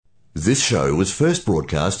This show was first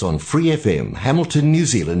broadcast on Free FM, Hamilton, New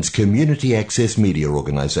Zealand's community access media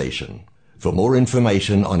organisation. For more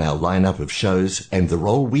information on our lineup of shows and the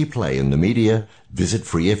role we play in the media, visit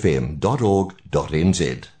freefm.org.nz.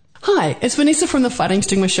 Hi, it's Vanessa from the Fighting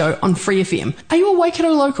Stigma Show on Free FM. Are you a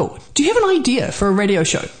Waikato local? Do you have an idea for a radio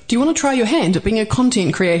show? Do you want to try your hand at being a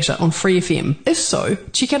content creator on Free FM? If so,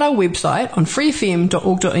 check out our website on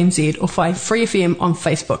freefm.org.nz or find Free FM on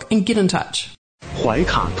Facebook and get in touch. 怀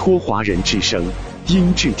卡托华人之声，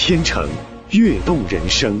音质天成，悦动人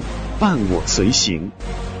生，伴我随行。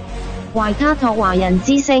懷卡托華人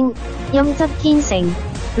之聲，音質天成，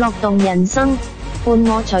樂動人生，伴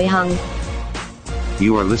我隨行。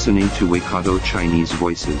You are listening to Waikato Chinese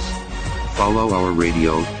Voices. Follow our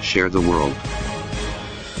radio, share the world.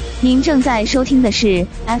 您正在收听的是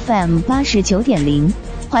FM 89.0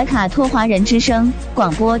怀卡托华人之声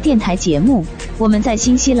广播电台节目，我们在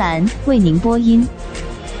新西兰为您播音。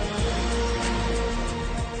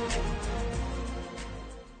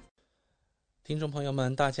听众朋友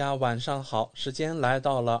们，大家晚上好，时间来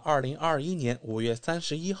到了2021年5月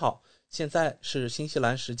31号，现在是新西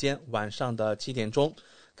兰时间晚上的7点钟，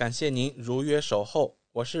感谢您如约守候，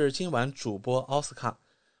我是今晚主播奥斯卡。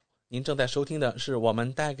您正在收听的是我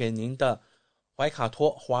们带给您的怀卡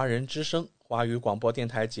托华人之声华语广播电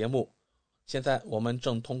台节目，现在我们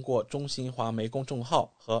正通过中新华媒公众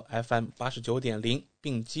号和 FM 89.0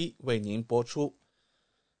并机为您播出。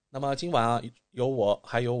那么今晚由我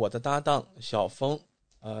还有我的搭档小峰、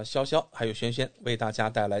潇潇还有轩轩为大家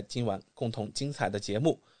带来今晚共同精彩的节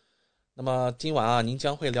目。那么今晚您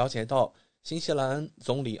将会了解到新西兰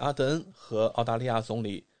总理阿德恩和澳大利亚总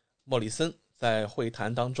理莫里森在会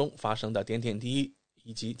谈当中发生的点点滴滴，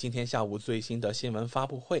以及今天下午最新的新闻发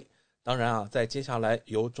布会。当然在接下来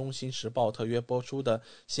由中新时报特约播出的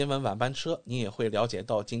新闻晚班车，您也会了解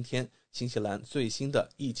到今天新西兰最新的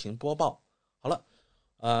疫情播报。好了，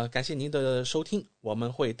感谢您的收听，我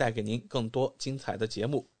们会带给您更多精彩的节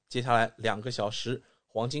目。接下来2个小时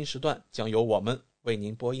黄金时段将由我们为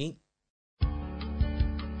您播音。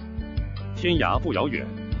天涯不遥远，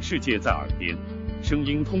世界在耳边，声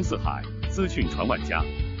音通四海，资讯传万家。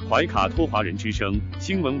怀卡托华人之声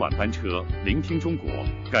新闻晚班车，聆听中国，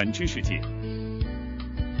感知世界。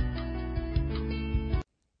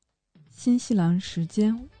新西兰时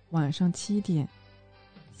间晚上7点，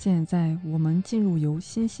现在我们进入由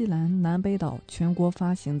新西兰南北岛全国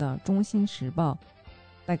发行的《中新时报》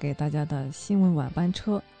带给大家的新闻晚班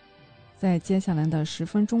车。在接下来的10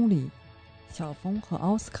分钟里，小峰和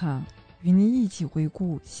奥斯卡与您一起回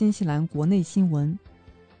顾新西兰国内新闻。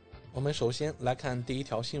我们首先来看第一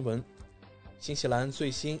条新闻，新西兰最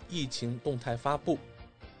新疫情动态发布。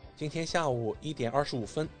今天下午1点25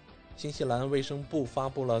分，新西兰卫生部发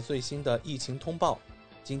布了最新的疫情通报，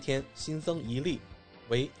今天新增1例，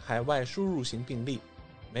为海外输入型病例，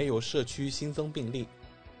没有社区新增病例。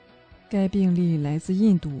该病例来自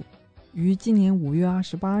印度，于今年5月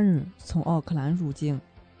28日从奥克兰入境，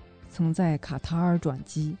曾在卡塔尔转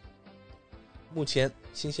机。目前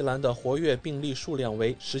新西兰的活跃病例数量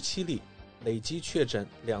为17例，累计确诊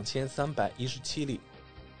2317例。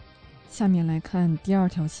下面来看第2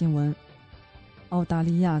条新闻，澳大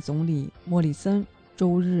利亚总理莫里森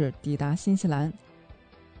周日抵达新西兰，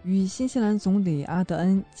与新西兰总理阿德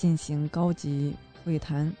恩进行高级会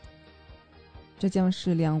谈，这将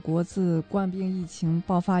是两国自冠病疫情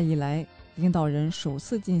爆发以来领导人首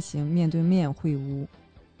次进行面对面会晤。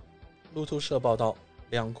路透社报道，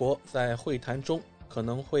两国在会谈中可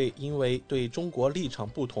能会因为对中国立场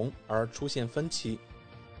不同而出现分歧。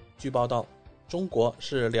据报道，中国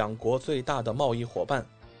是两国最大的贸易伙伴，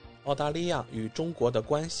澳大利亚与中国的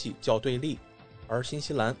关系较对立，而新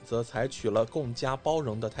西兰则采取了更加包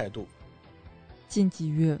容的态度。近几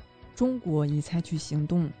月，中国已采取行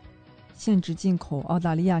动，限制进口澳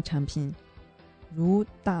大利亚产品，如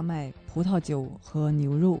大麦、葡萄酒和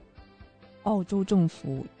牛肉。澳洲政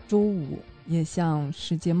府周五也向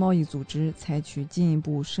世界贸易组织采取进一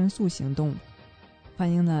步申诉行动，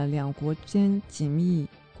反映了两国间紧密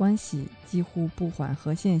关系几乎不缓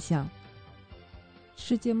和现象。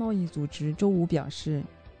世界贸易组织周五表示，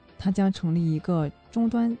它将成立一个终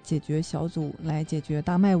端解决小组来解决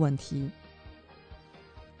大麦问题。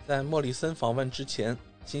在莫里森访问之前，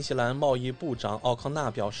新西兰贸易部长奥康纳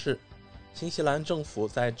表示，新西兰政府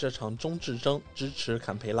在这场中治争支持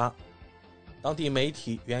坎培拉。当地媒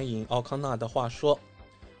体援引奥康纳的话说，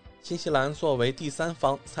新西兰作为第三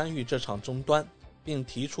方参与这场争端，并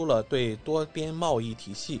提出了对多边贸易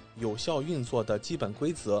体系有效运作的基本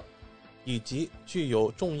规则，以及具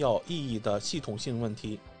有重要意义的系统性问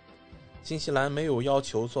题。新西兰没有要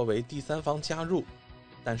求作为第三方加入，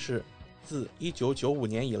但是自1995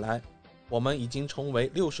年以来，我们已经成为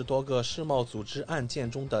60多个世贸组织案件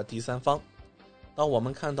中的第三方。当我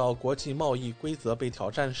们看到国际贸易规则被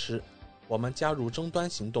挑战时，我们加入争端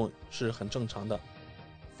行动是很正常的。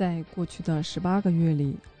在过去的18个月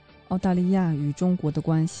里，澳大利亚与中国的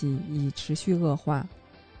关系已持续恶化，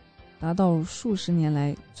达到数十年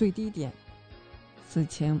来最低点。此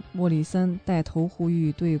前，莫里森带头呼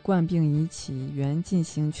吁对冠病疑起源进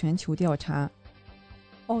行全球调查。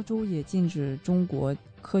澳洲也禁止中国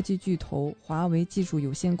科技巨头华为技术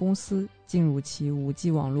有限公司进入其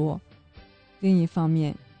 5G 网络。另一方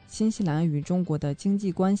面，新西兰与中国的经济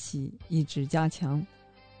关系一直加强，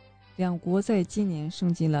两国在今年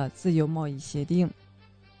升级了自由贸易协定。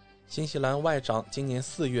新西兰外长今年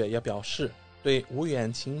4月也表示，对无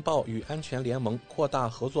远情报与安全联盟扩大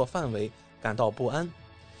合作范围感到不安。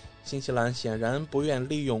新西兰显然不愿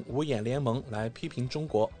利用五眼联盟来批评中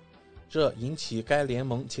国，这引起该联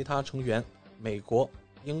盟其他成员美国、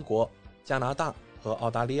英国、加拿大和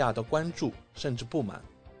澳大利亚的关注甚至不满。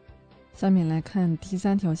下面来看第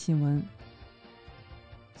3条新闻。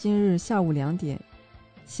今日下午2点，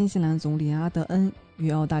新西兰总理阿德恩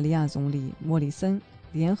与澳大利亚总理莫里森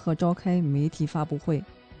联合召开媒体发布会。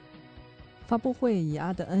发布会以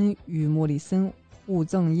阿德恩与莫里森互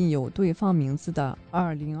赠印有对方名字的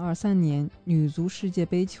2023年女足世界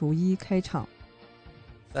杯球衣开场。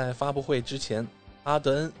在发布会之前，阿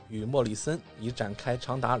德恩与莫里森已展开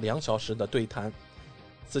长达2小时的对谈。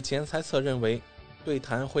此前猜测认为，对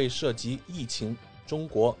谈会涉及疫情、中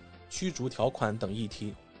国、驱逐条款等议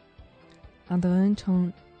题。阿德恩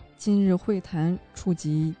称，今日会谈触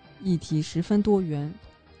及议题十分多元，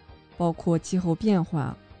包括气候变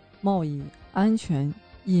化、贸易、安全、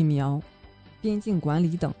疫苗、边境管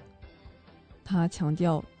理等。他强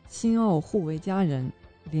调，新澳互为家人，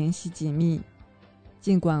联系紧密，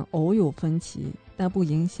尽管偶有分歧，但不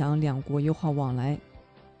影响两国友好往来。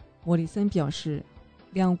莫里森表示，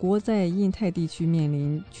两国在印太地区面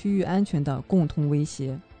临区域安全的共同威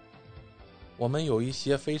胁。我们有一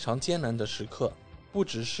些非常艰难的时刻，不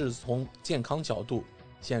只是从健康角度，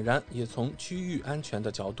显然也从区域安全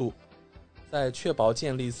的角度。在确保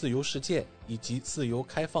建立自由世界以及自由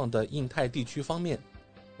开放的印太地区方面，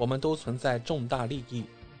我们都存在重大利益。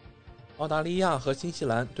澳大利亚和新西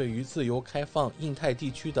兰对于自由开放印太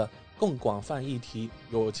地区的更广泛议题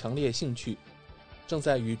有强烈兴趣，正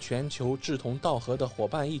在与全球志同道合的伙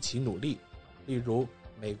伴一起努力，例如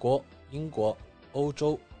美国、英国、欧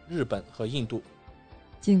洲、日本和印度。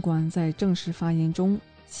尽管在正式发言中，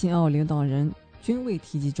新澳领导人均未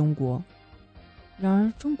提及中国，然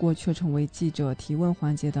而中国却成为记者提问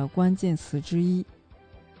环节的关键词之一。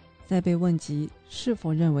在被问及是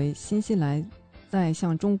否认为新西兰在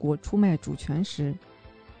向中国出卖主权时，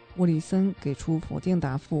莫里森给出否定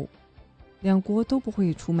答复，两国都不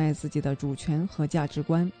会出卖自己的主权和价值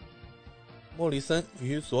观。莫里森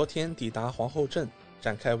于昨天抵达皇后镇，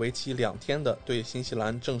展开为期2天的对新西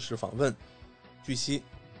兰正式访问。据悉，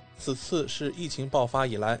此次是疫情爆发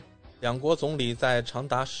以来，两国总理在长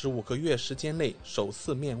达15个月时间内首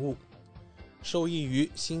次面晤。受益于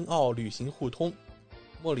新澳旅行互通，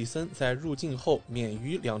莫里森在入境后免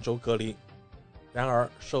于2周隔离。然而，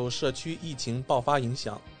受社区疫情爆发影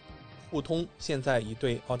响，互通现在已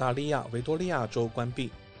对澳大利亚维多利亚州关闭。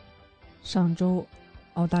上周，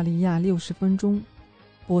澳大利亚60分钟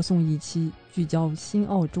播送一期聚焦新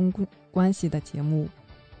澳中关系的节目，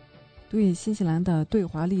对新西兰的对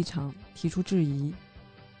华立场提出质疑。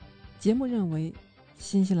节目认为，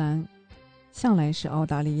新西兰向来是澳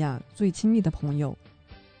大利亚最亲密的朋友，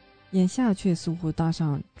眼下却似乎搭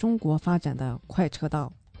上中国发展的快车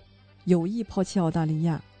道，有意抛弃澳大利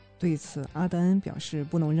亚。对此，阿德恩表示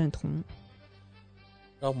不能认同。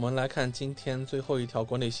让我们来看今天最后一条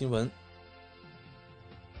国内新闻。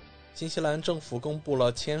新西兰政府公布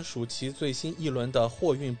了签署其最新一轮的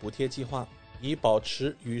货运补贴计划，以保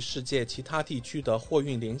持与世界其他地区的货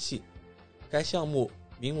运联系。该项目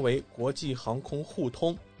名为国际航空互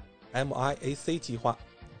通 MIAC 计划，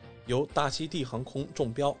由大溪地航空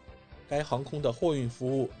中标。该航空的货运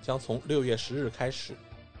服务将从6月10日开始。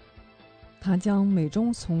它将每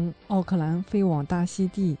周从奥克兰飞往大溪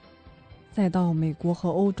地，再到美国和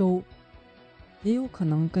欧洲，也有可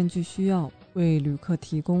能根据需要为旅客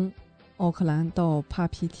提供奥克兰到帕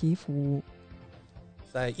皮提服务。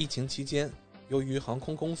在疫情期间，由于航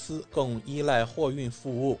空公司更依赖货运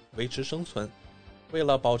服务维持生存，为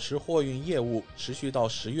了保持货运业务持续到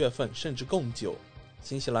10月份甚至更久，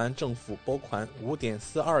新西兰政府拨款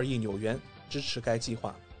 5.42 亿纽元支持该计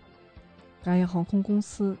划。该航空公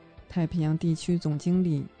司太平洋地区总经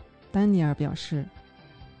理丹尼尔表示，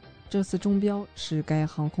这次中标是该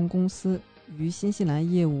航空公司与新西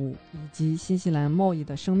兰业务以及新西兰贸易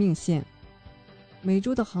的生命线。每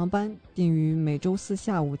周的航班定于每周四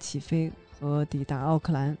下午起飞和抵达奥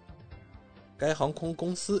克兰。该航空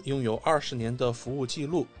公司拥有20年的服务记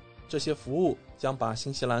录，这些服务将把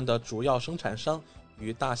新西兰的主要生产商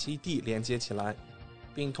与大溪地连接起来，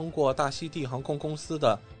并通过大溪地航空公司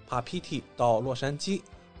的帕皮蒂到洛杉矶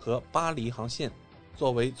和巴黎航线，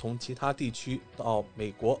作为从其他地区到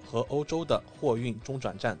美国和欧洲的货运中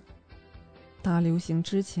转站。大流行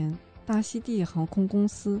之前，大溪地航空公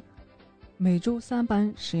司每周3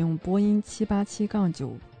班使用波音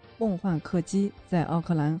787-9梦幻客机在奥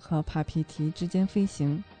克兰和帕皮提之间飞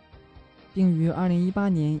行，并于2018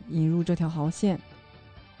年引入这条航线，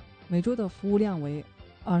每周的服务量为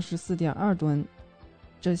 24.2 吨，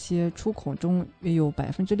这些出口中约有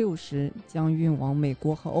 60% 将运往美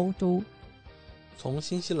国和欧洲。从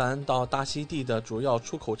新西兰到大溪地的主要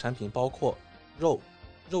出口产品包括肉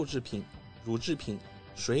制品、乳制品、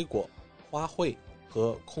水果、花卉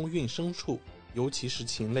和空运牲畜，尤其是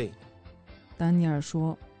禽类。丹尼尔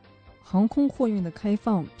说，航空货运的开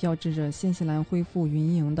放标志着新西兰恢复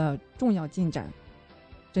运营的重要进展，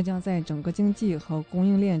这将在整个经济和供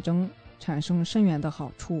应链中产生深远的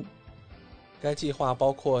好处。该计划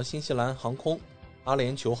包括新西兰航空、阿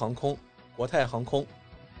联酋航空、国泰航空、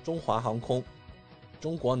中华航空、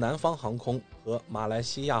中国南方航空和马来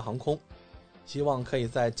西亚航空，希望可以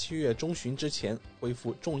在7月中旬之前恢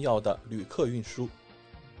复重要的旅客运输。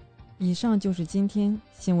以上就是今天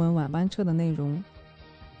新闻晚班车的内容，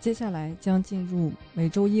接下来将进入每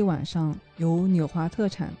周一晚上由纽华特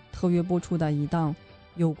产特约播出的一档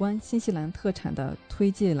有关新西兰特产的推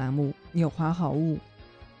介栏目《纽华好物》。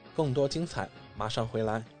更多精彩马上回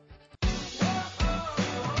来。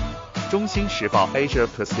中新时报 Asia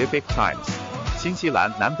Pacific Times， 新西兰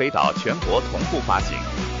南北岛全国同步发行。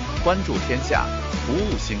关注天下，服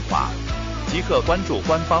务新华，即刻关注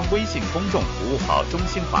官方微信公众服务号中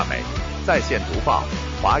新华媒，在线读报、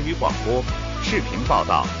华语广播、视频报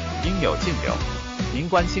道，应有尽有。您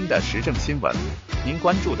关心的时政新闻，您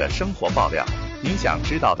关注的生活爆料，您想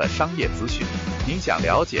知道的商业资讯，您想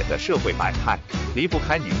了解的社会百态，离不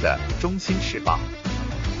开您的中新时报。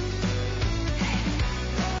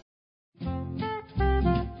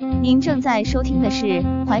您正在收听的是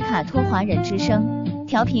怀卡托华人之声，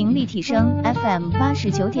调频立体声 FM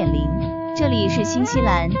 89.0，这里是新西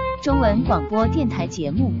兰中文广播电台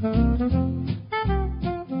节目。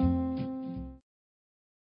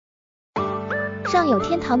上有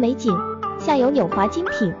天堂美景，下有纽华精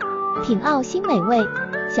品，品澳新美味，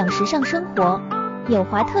享时尚生活。纽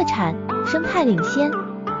华特产，生态领先，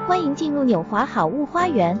欢迎进入纽华好物花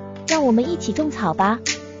园，让我们一起种草吧！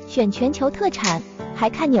选全球特产，还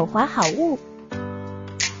看纽华好物。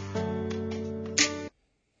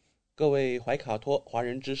各位怀卡托华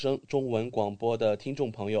人之声中文广播的听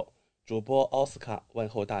众朋友，主播奥斯卡问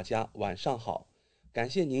候大家晚上好，感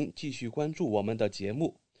谢您继续关注我们的节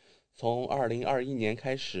目。从2021年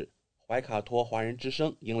开始，怀卡托华人之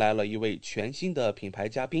声迎来了一位全新的品牌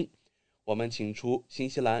嘉宾，我们请出新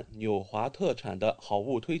西兰纽华特产的好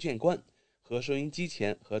物推荐官，和收音机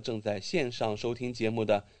前和正在线上收听节目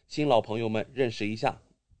的新老朋友们认识一下。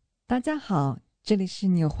大家好，这里是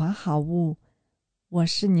纽华好物，我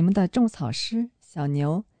是你们的种草师小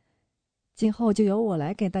牛，今后就由我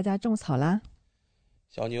来给大家种草啦。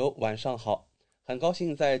小牛晚上好，很高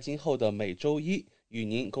兴在今后的每周一与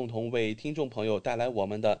您共同为听众朋友带来我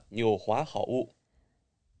们的纽华好物。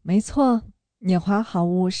没错，纽华好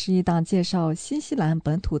物是一档介绍新西兰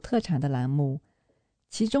本土特产的栏目，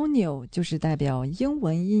其中纽就是代表英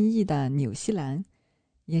文音译的纽西兰，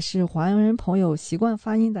也是华人朋友习惯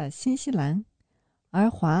发音的新西兰，而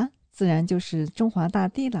华自然就是中华大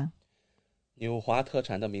地了。纽华特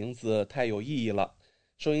产的名字太有意义了，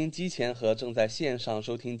收音机前和正在线上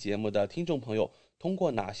收听节目的听众朋友，通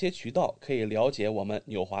过哪些渠道可以了解我们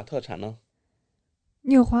纽华特产呢？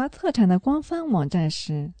纽华特产的官方网站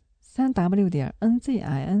是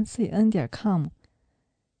 3w.nzincn.com，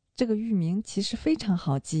 这个域名其实非常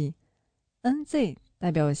好记， NZ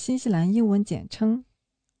代表新西兰英文简称，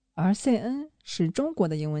而 CN 是中国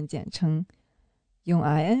的英文简称，用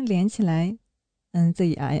IN 连起来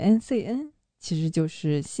NZINCN 其实就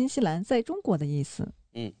是新西兰在中国的意思。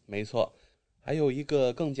没错，还有一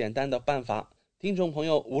个更简单的办法，听众朋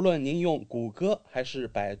友，无论您用谷歌还是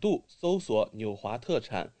百度搜索纽华特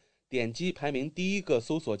产，点击排名第一个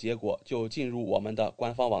搜索结果就进入我们的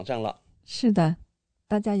官方网站了。是的，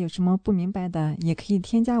大家有什么不明白的也可以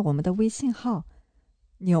添加我们的微信号，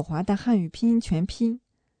纽华的汉语拼音全拼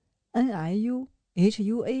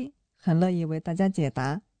NIUHUA， 很乐意为大家解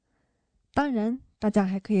答。当然大家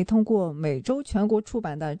还可以通过每周全国出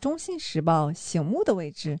版的《中信时报》醒目的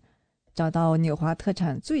位置，找到纽华特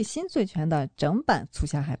产最新最全的整版促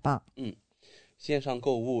销海报。线上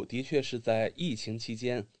购物的确是在疫情期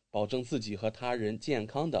间保证自己和他人健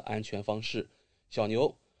康的安全方式。小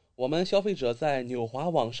牛，我们消费者在纽华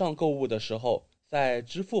网上购物的时候，在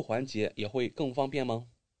支付环节也会更方便吗？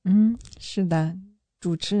是的，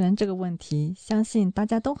主持人这个问题相信大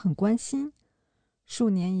家都很关心。数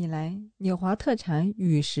年以来，纽华特产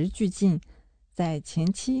与时俱进，在前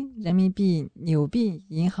期人民币、纽币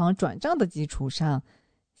银行转账的基础上，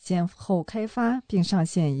先后开发并上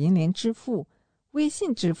线银联支付、微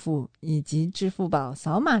信支付以及支付宝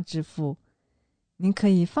扫码支付。您可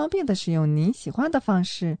以方便地使用您喜欢的方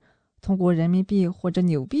式，通过人民币或者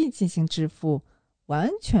纽币进行支付，完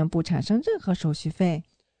全不产生任何手续费。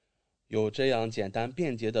有这样简单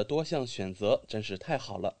便捷的多项选择，真是太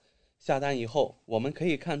好了。下单以后，我们可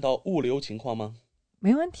以看到物流情况吗？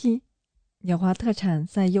没问题。纽华特产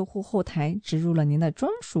在用户后台植入了您的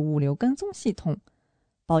专属物流跟踪系统，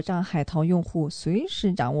保障海淘用户随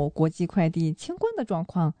时掌握国际快递清关的状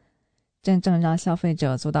况，真正让消费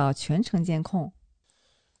者做到全程监控。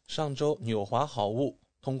上周纽华好物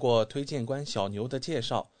通过推荐官小牛的介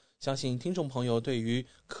绍，相信听众朋友对于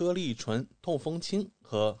颗粒醇、痛风清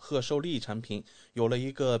和贺寿利产品有了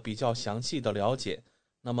一个比较详细的了解。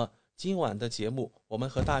那么今晚的节目我们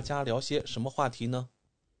和大家聊些什么话题呢？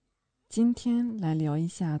今天来聊一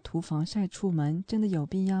下涂防晒出门真的有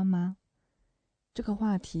必要吗？这个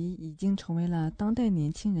话题已经成为了当代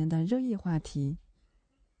年轻人的热议话题。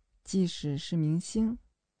即使是明星，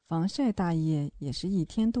防晒大业也是一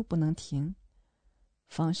天都不能停。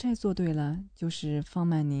防晒做对了，就是放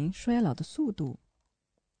慢您衰老的速度。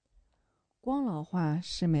光老化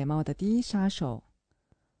是美貌的第一杀手，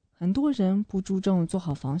很多人不注重做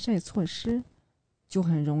好防晒措施，就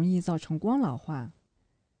很容易造成光老化。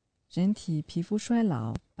人体皮肤衰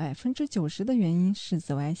老90%的原因是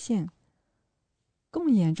紫外线，更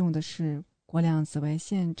严重的是过量紫外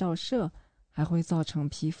线照射还会造成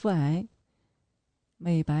皮肤癌。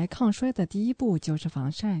美白抗衰的第一步就是防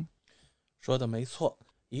晒。说的没错，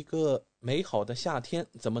一个美好的夏天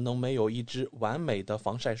怎么能没有一支完美的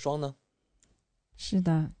防晒霜呢？是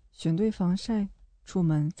的，选对防晒，出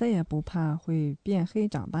门再也不怕会变黑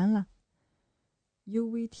长斑了。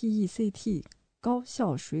UVTECT 高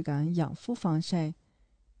效水感养肤防晒，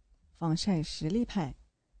防晒实力派。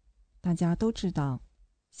大家都知道，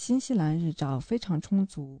新西兰日照非常充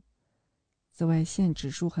足，紫外线指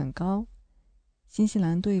数很高。新西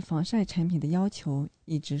兰对防晒产品的要求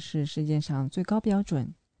一直是世界上最高标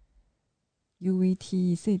准。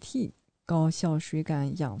UVTECT 高效水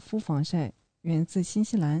感养肤防晒源自新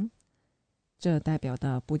西兰，这代表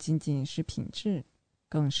的不仅仅是品质，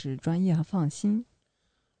更是专业和放心。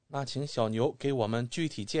那请小牛给我们具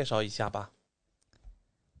体介绍一下吧。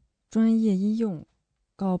专业医用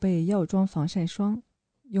高倍药妆防晒霜，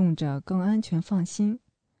用着更安全放心。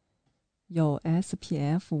有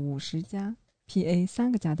SPF 50+、PA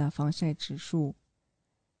 3+的防晒指数。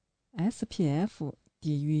SPF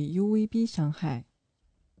抵御 UVB 伤害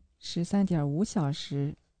，13.5小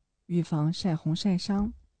时预防晒红晒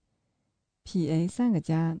伤。PA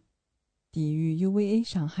 3+抵御 UVA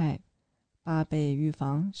伤害，8倍预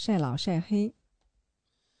防晒老晒黑。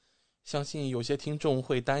相信有些听众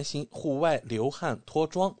会担心户外流汗脱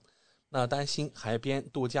妆，那担心海边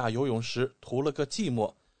度假游泳时涂了个寂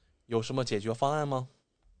寞，有什么解决方案吗？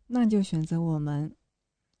那就选择我们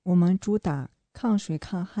主打抗水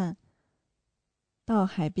抗汗。到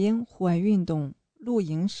海边户外运动、露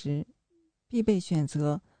营时必备选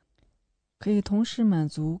择，可以同时满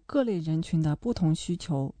足各类人群的不同需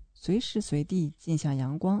求，随时随地尽享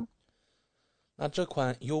阳光。那这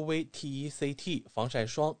款 UVTECT 防晒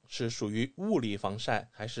霜是属于物理防晒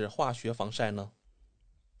还是化学防晒呢？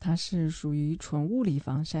它是属于纯物理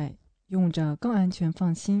防晒，用着更安全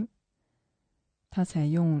放心。它采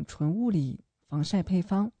用纯物理防晒配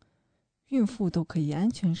方，孕妇都可以安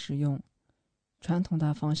全使用。传统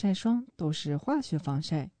的防晒霜都是化学防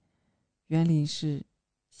晒，原理是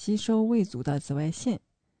吸收未阻的紫外线，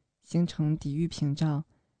形成抵御屏障，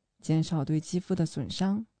减少对肌肤的损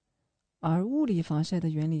伤。而物理防晒的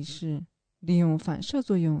原理是利用反射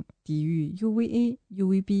作用抵御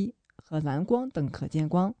UVA、UVB 和蓝光等可见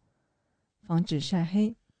光，防止晒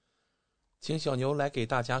黑。请小牛来给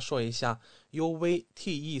大家说一下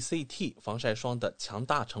UVTECT 防晒霜的强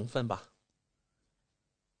大成分吧。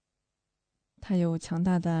它有强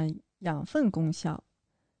大的养分功效，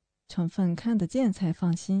成分看得见才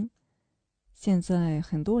放心。现在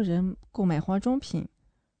很多人购买化妆品，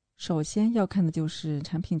首先要看的就是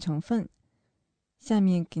产品成分。下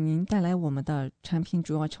面给您带来我们的产品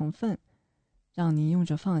主要成分，让您用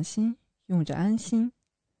着放心，用着安心。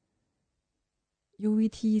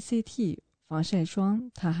UVTECT 防晒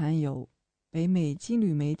霜，它含有北美金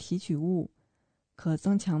缕梅提取物，可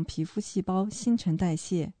增强皮肤细胞新陈代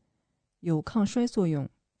谢，有抗衰作用，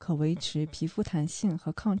可维持皮肤弹性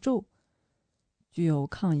和抗皱，具有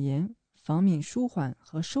抗炎、防敏舒缓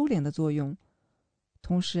和收敛的作用，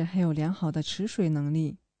同时还有良好的持水能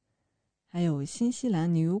力。还有新西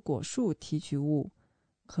兰牛油果树提取物，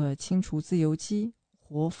可清除自由基，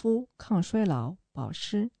活肤、抗衰老、保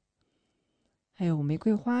湿。还有玫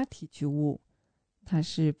瑰花提取物，它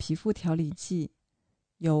是皮肤调理剂，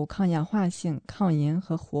有抗氧化性、抗炎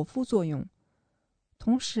和活肤作用，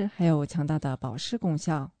同时还有强大的保湿功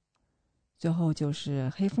效。最后就是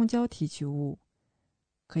黑蜂胶提取物，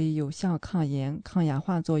可以有效抗炎、抗氧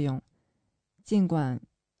化作用，尽管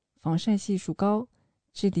防晒系数高，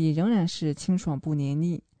质地仍然是清爽不黏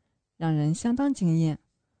腻，让人相当惊艳。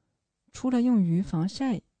除了用于防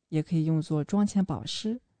晒，也可以用作妆前保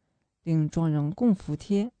湿，令妆容更服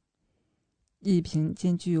帖。一瓶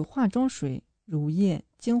兼具化妆水、乳液、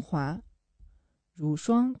精华、乳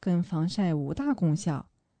霜跟防晒5大功效，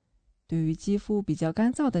对于肌肤比较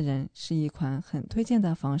干燥的人是一款很推荐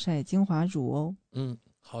的防晒精华乳哦。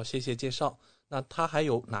好，谢谢介绍。那它还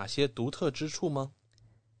有哪些独特之处吗？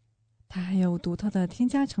它还有独特的添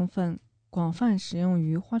加成分，广泛使用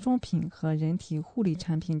于化妆品和人体护理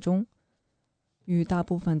产品中，与大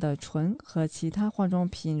部分的醇和其他化妆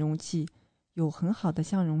品溶剂有很好的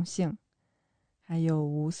相容性。还有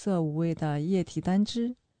无色无味的液体单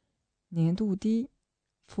支，粘度低，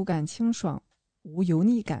肤感清爽，无油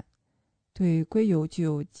腻感，对硅油具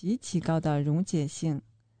有极其高的溶解性，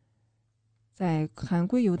在含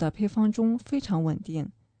硅油的配方中非常稳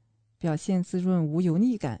定，表现滋润无油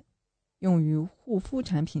腻感，用于护肤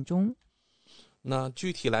产品中。那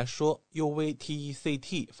具体来说，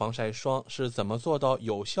 UVTECT 防晒霜是怎么做到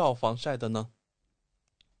有效防晒的呢？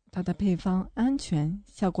它的配方安全，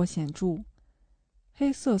效果显著。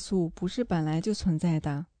黑色素不是本来就存在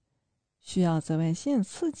的，需要紫外线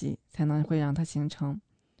刺激才能会让它形成，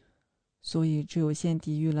所以只有先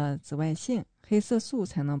抵御了紫外线，黑色素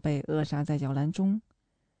才能被扼杀在摇篮中。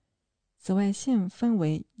紫外线分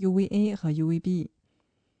为 UVA 和 UVB，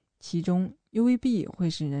 其中 UVB 会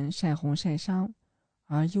使人晒红晒伤，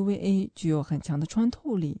而 UVA 具有很强的穿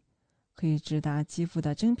透力，可以直达肌肤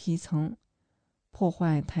的真皮层，破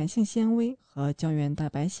坏弹性纤维和胶原蛋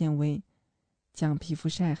白纤维，将皮肤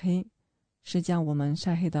晒黑，是将我们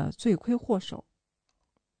晒黑的罪魁祸首。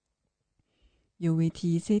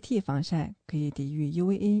UVTECT 防晒可以抵御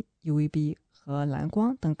UVA、UVB 和蓝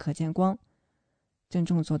光等可见光，真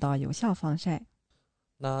正做到有效防晒。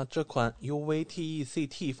那这款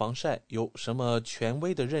UVTECT 防晒有什么权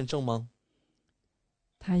威的认证吗？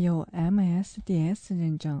它有 MSDS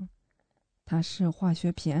认证，它是化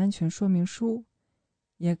学品安全说明书，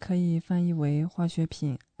也可以翻译为化学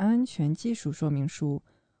品安全技术说明书，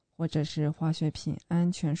或者是化学品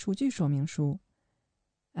安全数据说明书。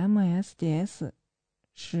MSDS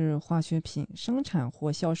是化学品生产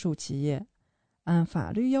或销售企业按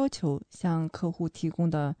法律要求向客户提供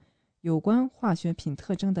的有关化学品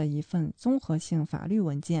特征的一份综合性法律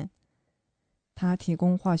文件。它提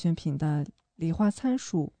供化学品的理化参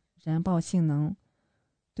数、燃爆性能、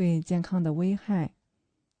对健康的危害、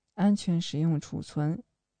安全使用储存、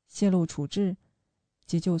泄漏处置、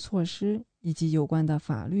急救措施以及有关的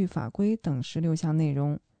法律法规等16项内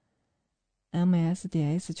容。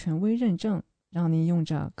MSDS 权威认证，让您用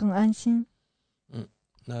着更安心。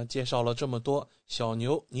那介绍了这么多，小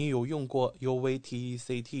牛，你有用过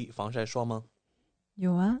UVTECT 防晒霜吗？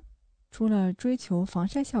有啊，除了追求防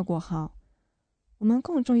晒效果好，我们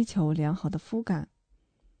更追求良好的肤感。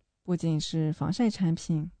不仅是防晒产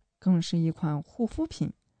品，更是一款护肤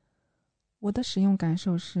品。我的使用感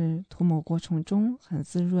受是，涂抹过程中很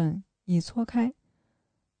滋润，一搓开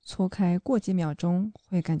过几秒钟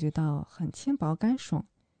会感觉到很轻薄干爽，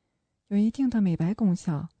有一定的美白功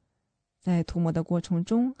效。在涂抹的过程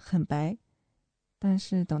中很白，但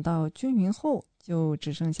是等到均匀后就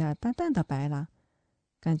只剩下淡淡的白了，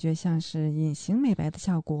感觉像是隐形美白的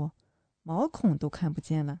效果，毛孔都看不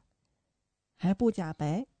见了。还不假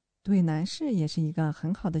白，对男士也是一个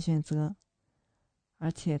很好的选择。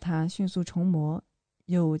而且它迅速成膜，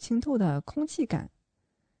有清透的空气感。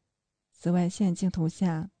紫外线镜头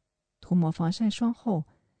下，涂抹防晒霜后，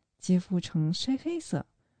肌肤呈深黑色，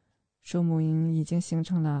说明已经形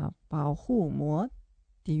成了保护膜，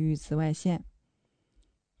抵御紫外线。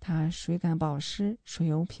它水感保湿，水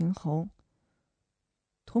油平衡，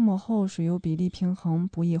涂抹后水油比例平衡，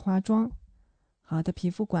不易花妆。好的皮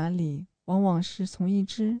肤管理往往是从一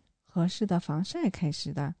支合适的防晒开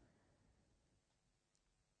始的。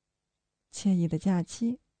惬意的假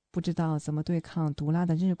期，不知道怎么对抗毒辣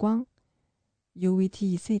的日光，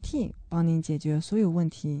 UVTCT 帮您解决所有问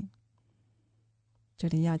题。这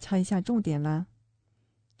里要敲一下重点啦，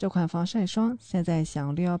这款防晒霜现在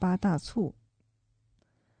享618大促，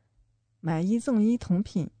买1赠1同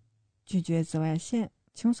品，拒绝紫外线，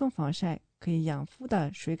轻松防晒，可以养肤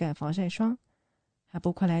的水感防晒霜，还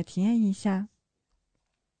不快来体验一下？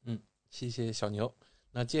谢谢小牛。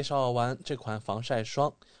那介绍完这款防晒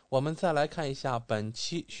霜，我们再来看一下本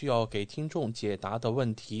期需要给听众解答的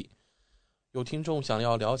问题。有听众想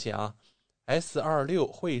要了解S26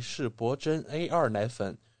 惠氏伯珍 A2 奶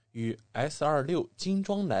粉与 S26 精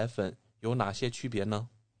装奶粉有哪些区别呢？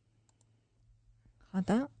好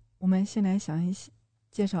的，我们先来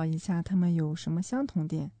介绍一下它们有什么相同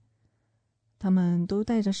点。它们都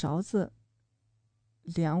带着勺子，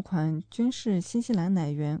两款均是新西兰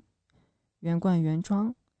奶源，原罐原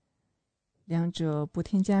装，两者不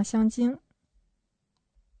添加香精。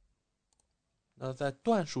那在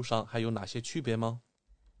段数上还有哪些区别吗？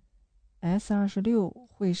 S26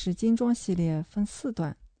 惠氏精装系列分4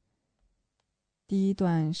段，第一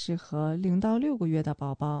段适合0到6个月的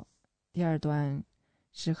宝宝，第二段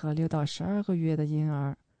适合6到12个月的婴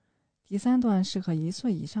儿，第三段适合1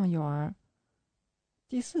岁以上幼儿，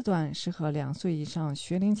第4段适合2岁以上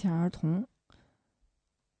学龄前儿童。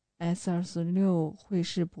S26 惠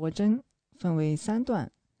氏伯珍分为3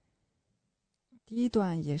段，第一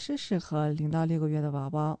段也是适合0到6个月的宝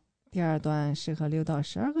宝，第二段适合6到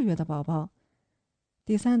12个月的宝宝，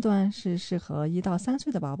第三段是适合1到3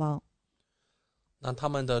岁的宝宝。那它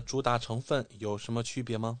们的主打成分有什么区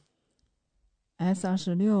别吗？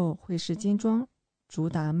 S26 惠氏精装主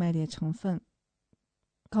打麦粒成分，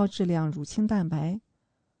高质量乳清蛋白，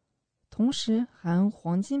同时含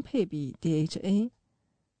黄金配比 DHA，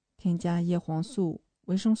 添加叶黄素、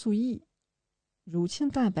维生素 E， 乳清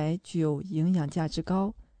蛋白具有营养价值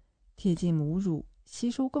高，贴近母乳，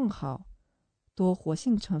吸收更好，多活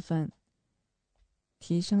性成分，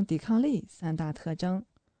提升抵抗力3大特征。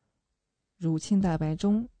乳清蛋白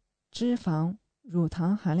中脂肪、乳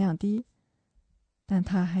糖含量低，但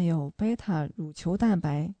它还有贝塔乳球蛋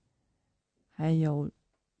白，还有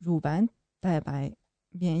乳白蛋白、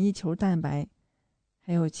免疫球蛋白，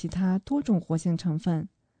还有其他多种活性成分。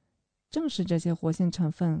正是这些活性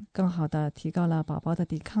成分更好地提高了宝宝的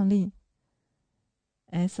抵抗力。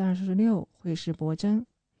S26 惠氏伯珍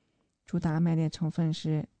主打麦粒成分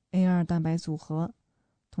是 A2 蛋白组合，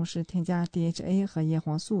同时添加 DHA 和叶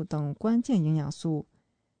黄素等关键营养素。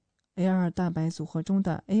A2 蛋白组合中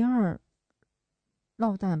的 A2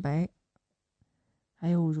 酪蛋白还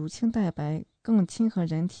有乳清蛋白更亲和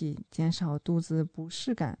人体，减少肚子不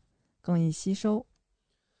适感，更易吸收。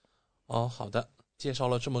好的，介绍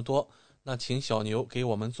了这么多，那请小牛给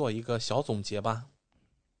我们做一个小总结吧。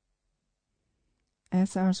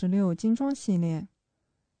S26 精装系列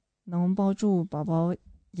能帮助宝宝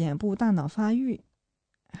眼部大脑发育，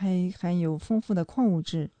还含有丰富的矿物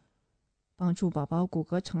质，帮助宝宝骨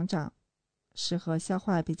骼成长，适合消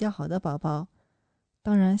化比较好的宝宝。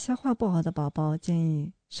当然，消化不好的宝宝建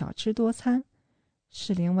议少吃多餐，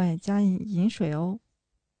适龄外加饮水哦。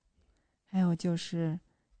还有就是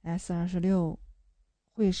S26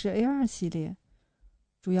 惠氏 A2 系列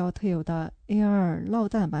主要特有的 A2 酪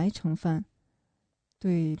蛋白成分，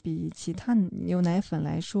对比其他牛奶粉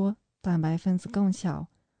来说，蛋白分子更小，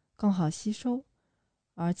更好吸收，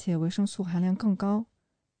而且维生素含量更高，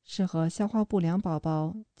适合消化不良宝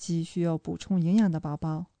宝及需要补充营养的宝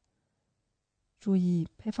宝。注意，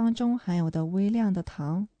配方中含有的微量的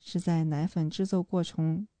糖是在奶粉制作过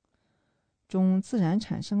程中自然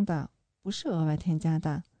产生的，不是额外添加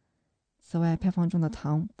的。此外，配方中的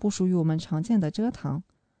糖不属于我们常见的蔗糖，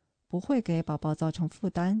不会给宝宝造成负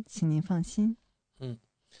担，请您放心。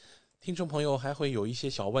听众朋友还会有一些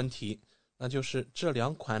小问题，那就是这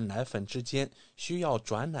2款奶粉之间需要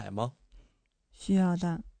转奶吗？需要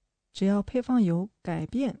的，只要配方有改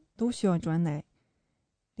变都需要转奶，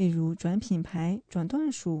例如转品牌、转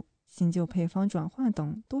段数、新旧配方转换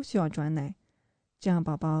等都需要转奶，这样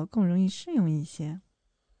宝宝更容易适用一些。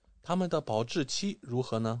它们的保质期如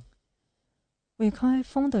何呢？未开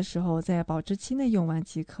封的时候在保质期内用完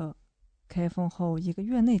即可，开封后1个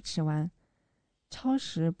月内吃完。超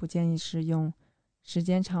时不建议食用，时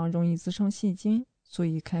间长容易滋生细菌，所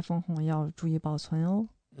以开封后要注意保存哦。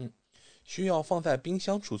需要放在冰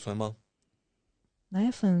箱储存吗？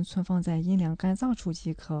奶粉存放在阴凉干燥处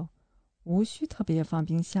即可，无需特别放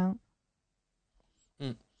冰箱。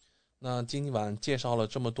那今晚介绍了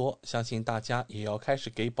这么多，相信大家也要开始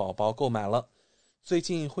给宝宝购买了。最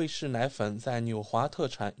近惠氏奶粉在纽华特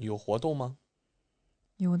产有活动吗？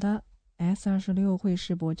有的， S26 惠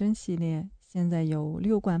氏伯珍系列现在有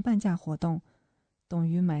6罐半价活动，等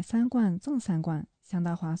于买3罐赠3罐，相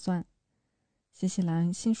当划算。新西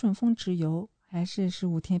兰新顺丰直邮还是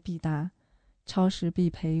15天必达，超市必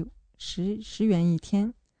赔10元1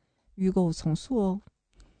天，预购从速哦。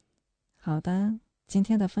好的，今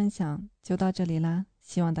天的分享就到这里啦，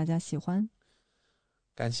希望大家喜欢。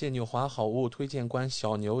感谢纽华好物推荐官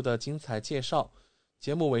小牛的精彩介绍。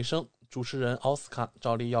节目尾声，主持人奥斯卡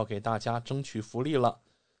照例要给大家争取福利了。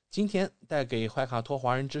今天带给怀卡托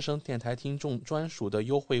华人之声电台听众专属的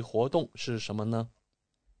优惠活动是什么呢？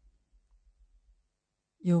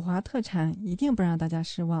纽华特产一定不让大家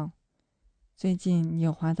失望。最近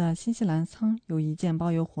纽华的新西兰仓有1件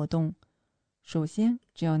包邮活动。首先，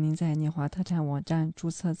只要您在纽华特产网站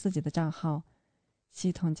注册自己的账号，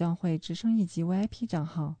系统将会直升1级 VIP 账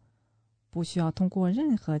号，不需要通过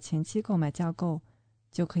任何前期购买架构，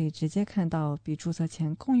就可以直接看到比注册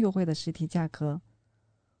前更优惠的实体价格。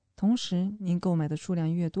同时，您购买的数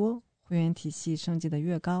量越多，会员体系升级的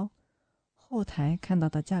越高，后台看到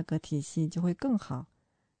的价格体系就会更好，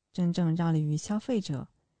真正让利于消费者。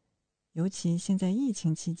尤其现在疫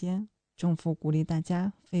情期间，政府鼓励大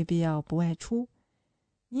家非必要不外出，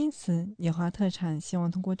因此纽华特产希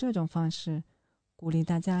望通过这种方式鼓励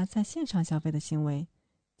大家在线上消费的行为，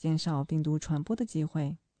减少病毒传播的机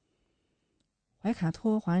会。怀卡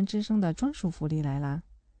托华人之声的专属福利来啦！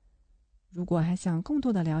如果还想更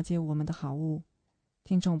多的了解我们的好物，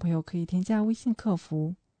听众朋友可以添加微信客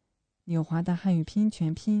服纽华的汉语拼音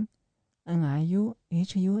全拼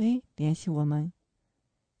NIUHUA 联系我们。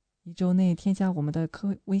1周内添加我们的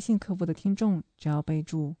微信客服的听众，只要备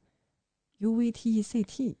注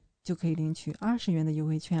UVTECT 就可以领取20元的优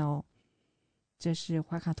惠券哦。这是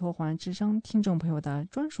怀卡托华人之声听众朋友的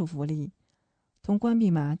专属福利，通关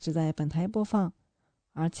密码只在本台播放，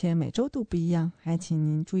而且每周都不一样，还请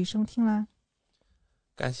您注意收听啦。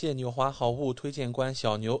感谢纽华好物推荐官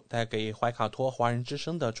小牛带给怀卡托华人之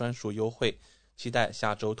声的专属优惠，期待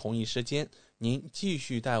下周同一时间您继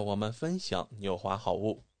续带我们分享纽华好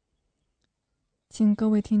物。请各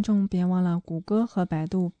位听众别忘了谷歌和百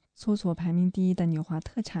度搜索排名第1的纽华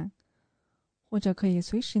特产，或者可以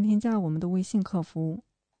随时添加我们的微信客服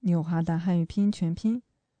纽华的汉语拼音全拼，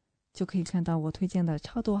就可以看到我推荐的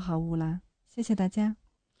超多好物啦。谢谢大家。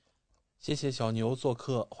谢谢小牛做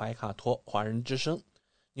客怀卡托华人之声。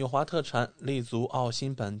纽华特产立足澳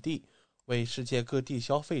新本地，为世界各地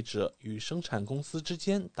消费者与生产公司之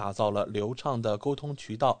间打造了流畅的沟通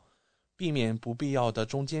渠道，避免不必要的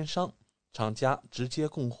中间商，厂家直接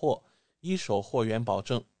供货，一手货源保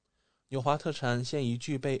证。纽华特产现已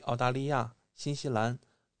具备澳大利亚、新西兰、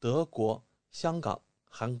德国、香港、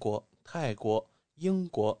韩国、泰国、英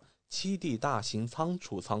国7地大型仓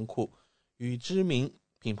储仓库，与知名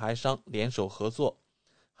品牌商联手合作，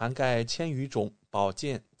涵盖1000余种保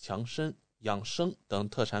健、强身、养生等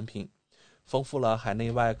特产品，丰富了海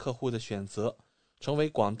内外客户的选择，成为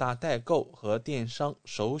广大代购和电商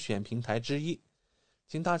首选平台之一。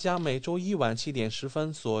请大家每周一晚7点10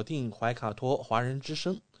分锁定怀卡托华人之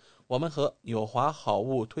声，我们和纽华好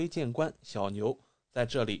物推荐官小牛在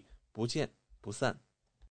这里不见不散。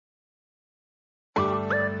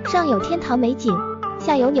上有天堂美景，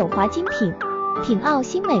下有纽华精品，品澳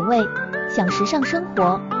新美味，享时尚生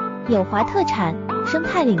活。纽华特产，生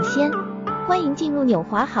态领先，欢迎进入纽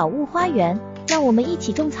华好物花园，让我们一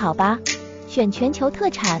起种草吧！选全球特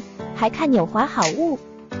产，还看纽华好物。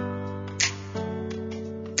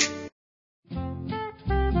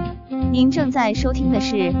您正在收听的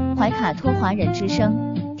是怀卡托华人之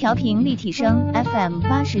声，调频立体声 FM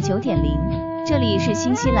 89.0，这里是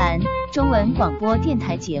新西兰中文广播电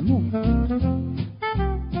台节目。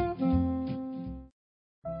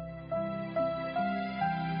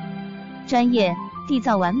专业、缔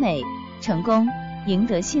造完美、成功、赢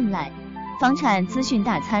得信赖，房产资讯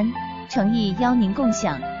大餐，诚意邀您共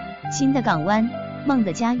享。新的港湾，梦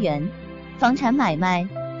的家园，房产买卖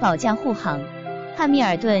保驾护航。汉密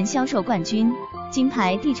尔顿销售冠军，金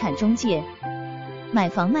牌地产中介，买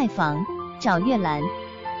房卖房找月兰。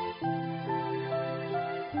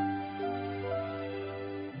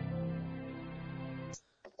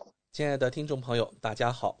亲爱的听众朋友，大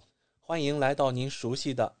家好，欢迎来到您熟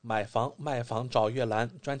悉的买房卖房找月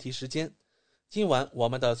兰专题时间。今晚我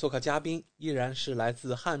们的做客嘉宾依然是来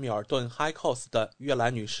自汉密尔顿 High Coast 的月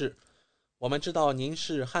兰女士。我们知道您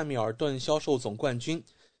是汉密尔顿销售总冠军，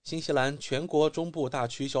新西兰全国中部大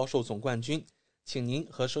区销售总冠军，请您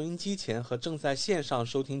和收音机前和正在线上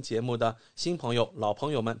收听节目的新朋友、老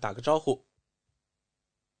朋友们打个招呼。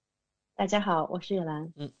大家好，我是月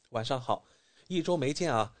兰。晚上好。一周没见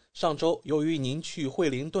啊，上周由于您去惠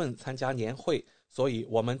灵顿参加年会，所以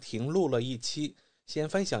我们停录了一期，先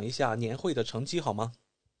分享一下年会的成绩好吗？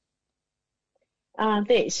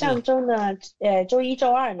对，上周呢，周一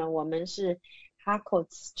周二呢，我们是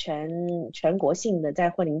HACOTS 全国性的在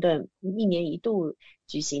惠灵顿一年一度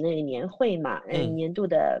举行的年会嘛，年度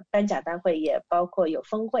的颁奖大会也包括有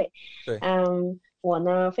峰会。对，我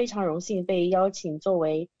呢非常荣幸被邀请作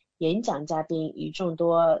为演讲嘉宾，与众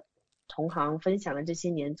多同行分享了这些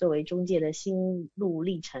年作为中介的心路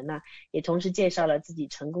历程呢，也同时介绍了自己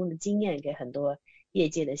成功的经验给很多业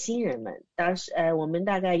界的新人们。当时我们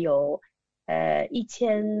大概有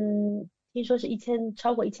听说是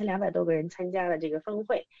超过1200多个人参加了这个峰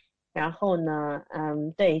会。然后呢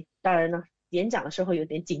对，当然呢演讲的时候有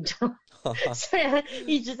点紧张虽然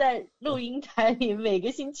一直在录音台里每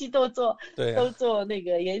个星期都做那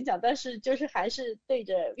个演讲，但是就是还是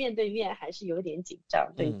面对面还是有点紧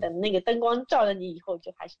张。对，等那个灯光照了你以后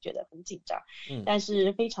就还是觉得很紧张，但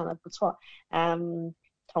是非常的不错。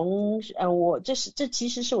这其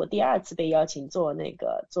实是我第2次被邀请做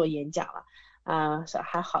演讲了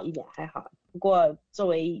还好一点，还好。不过作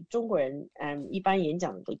为中国人，一般演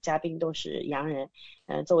讲的嘉宾都是洋人，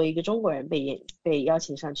作为一个中国人被邀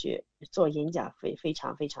请上去做演讲，非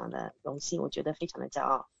常非常的荣幸，我觉得非常的骄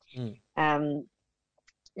傲。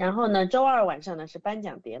然后呢，周二晚上呢是颁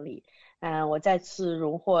奖典礼，我再次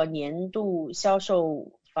荣获年度销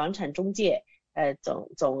售房产中介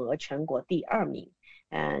总额全国第2名，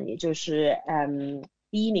也就是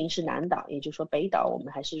第1名是南岛，也就是说北岛我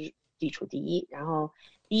们还是地处第1，然后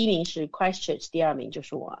第1名是 Christchurch， 第2名就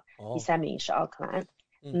是我，第3名是奥克兰。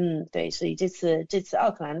对，所以这次奥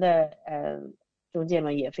克兰的中介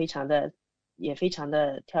们也非常的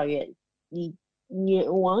跳跃。你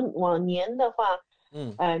往年的话，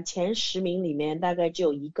前10名里面大概只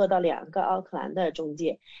有1个到2个奥克兰的中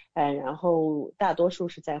介，然后大多数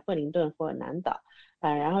是在惠灵顿或南岛。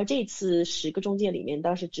然后这次10个中介里面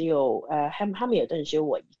当时只有哈密尔顿只有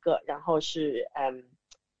我1个，然后是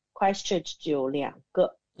Christchurch 只有2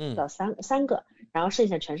个到3个，然后剩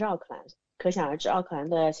下全是奥克兰。可想而知奥克兰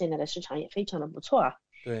的现在的市场也非常的不错啊。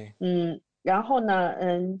对，然后呢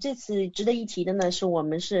这次值得一提的呢是我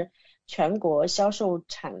们是全国销售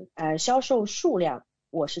数量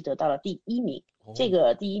我是得到了第1名，这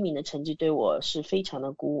个第1名的成绩对我是非常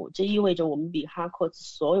的鼓舞，这意味着我们比 HACOTS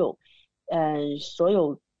所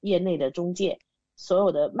有业内的中介所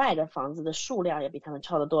有的卖的房子的数量也比他们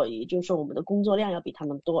超得多，也就是说我们的工作量要比他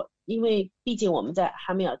们多，因为毕竟我们在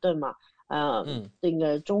哈密尔顿嘛，这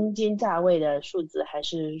个中间价位的数字还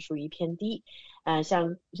是属于偏低。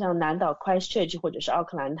像南岛 Christchurch 或者是奥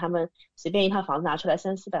克兰，他们随便一套房子拿出来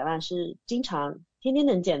300-400万是经常天天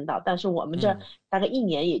能见到，但是我们这大概1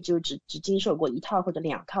年也就只经手过1套或者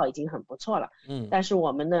2套已经很不错了。但是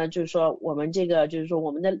我们呢就是说我们这个就是说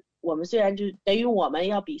我们虽然就是等于我们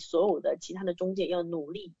要比所有的其他的中介要努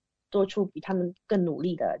力多出比他们更努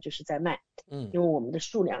力的就是在卖，因为我们的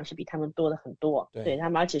数量是比他们多的很多。对他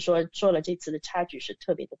们而且说了这次的差距是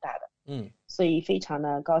特别的大的，所以非常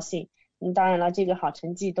的高兴。当然了，这个好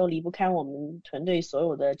成绩都离不开我们团队所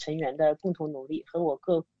有的成员的共同努力和我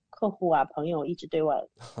各客户啊朋友一直对我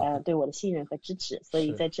对我的信任和支持。所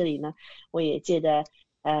以在这里呢我也借着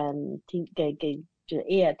给就是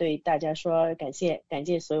Air 对大家说感谢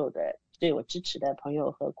所有的对我支持的朋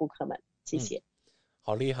友和顾客们，谢谢。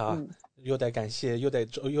好厉害啊，又得感谢又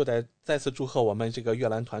得再次祝贺我们这个悦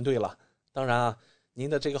兰团队了。当然啊，您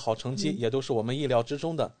的这个好成绩也都是我们意料之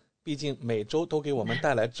中的，毕竟每周都给我们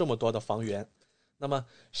带来这么多的房源。那么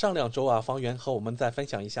上2周啊，房源和我们再分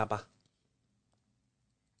享一下吧。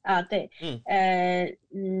对，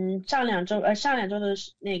上两周的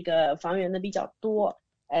那个房源的比较多，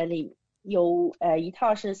里有一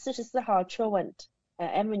套是44号 Trevant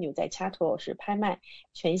Avenue 在 Chato 是拍卖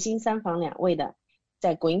全新3房2卫的，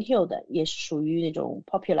在 Green Hill 的也是属于那种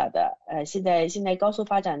popular 的，现在高速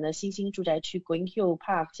发展的新兴住宅区 Green Hill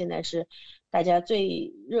Park 现在是大家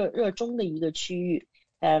最热衷的一个区域，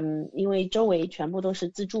因为周围全部都是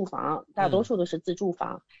自住房，大多数都是自住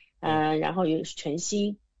房，然后也是全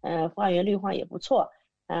新，花园绿化也不错，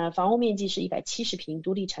房屋面积是170平，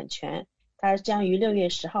独立产权，它将于6月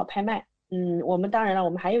10号拍卖。我们当然了，我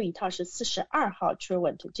们还有一套是42号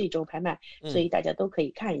Trevant 这周拍卖，所以大家都可以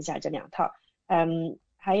看一下这2套。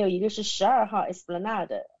还有一个是12号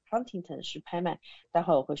Esplanade Huntington 是拍卖，待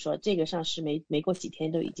会我会说这个上市没过几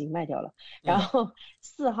天都已经卖掉了。然后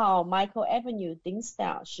4号 Michael Avenue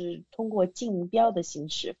Dinsdale 是通过竞标的形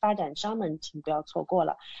式，发展商们竞标错过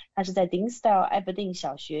了，它是在 Dinsdale Aberdeen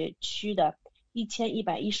小学区的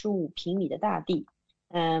1115平米的大地，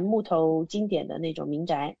木头经典的那种民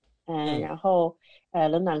宅，然后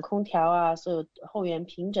冷暖空调啊，所有后园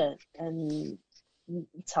平整，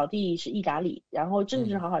草地是意大利，然后正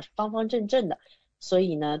正好好是方方正正的，所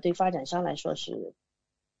以呢对发展商来说是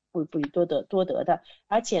不予多得的，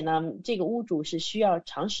而且呢这个屋主是需要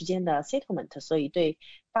长时间的 settlement， 所以对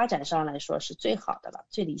发展商来说是最好的了，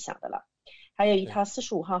最理想的了。还有一套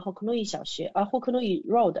45号霍克诺伊小学霍克诺伊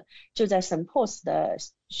Road 就在 St. Paul's 的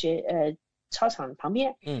操场旁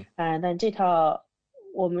边，但这套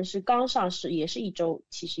我们是刚上市，也是1周，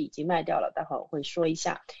其实已经卖掉了，待会儿我会说一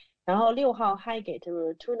下。然后6号 Highgate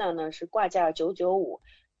Rotuna 呢是挂价995，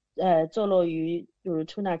坐落于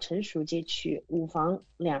Rotuna 成熟街区，5房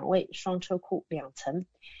2卫，双车库2层，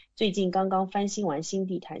最近刚刚翻新完新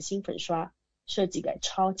地毯、新粉刷，设计感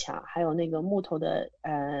超强，还有那个木头的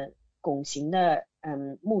拱形的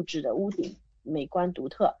木质的屋顶，美观独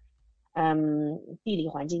特。地理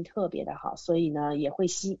环境特别的好，所以呢也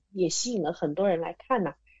吸引了很多人来看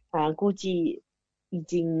呢。估计已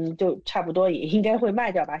经就差不多也应该会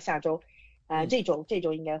卖掉吧，下周这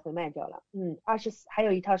周应该会卖掉了。还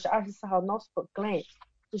有一套是24号 Northbrook Glen，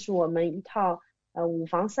 这是我们一套5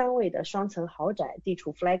房3卫的双层豪宅，地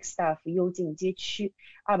处 Flagstaff 幽静街区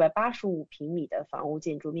，285平米的房屋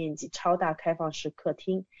建筑面积，超大开放式客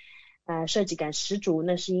厅，设计感十足。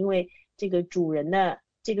那是因为这个主人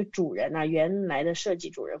原来的设计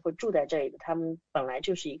主人会住在这里的，他们本来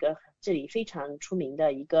就是一个这里非常出名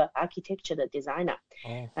的一个 architecture 的 designer，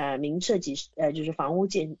名设计就是房屋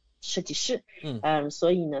设计师，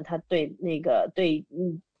所以呢他对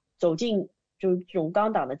走进就是这种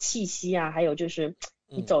高档的气息啊，还有就是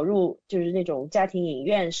你走入就是那种家庭影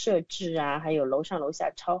院设置啊，还有楼上楼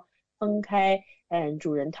下超分开，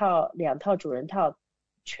主人套2套主人套，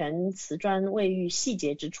全瓷砖卫浴，细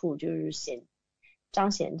节之处就是彰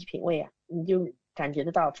显品味啊，你就感觉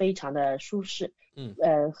得到非常的舒适，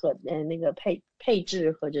和那个配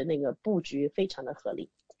置和那个布局非常的合理。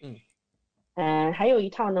还有一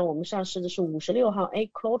套呢，我们上市的是56号 A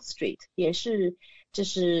Cloth Street， 这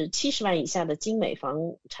是70万以下的精美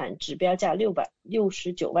房产，指标价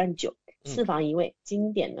669万9，4房1卫，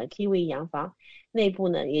经典的 Kiwi 洋房，内部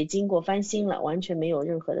呢也经过翻新了，完全没有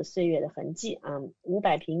任何的岁月的痕迹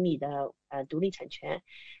，500平米的独立产权，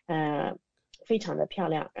非常的漂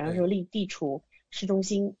亮，然后地处市中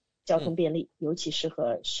心，交通便利，尤其适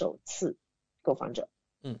合首次购房者。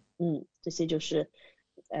这些就是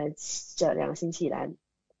这2个星期以来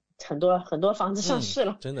很多房子上市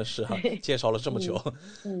了，真的是介绍了这么久。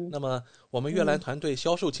那么我们悦来团队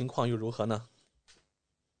销售情况又如何呢？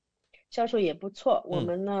销售也不错，我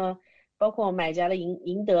们呢包括买家的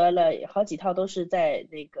赢得了好几套，都是在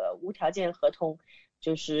那个无条件合同，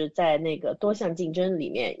就是在那个多项竞争里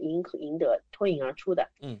面赢得脱颖而出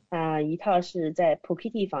的。一套是在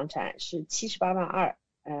Pukiti 房产是78万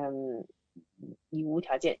2，以无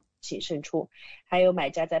条件胜出，还有买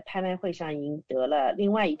家在拍卖会上赢得了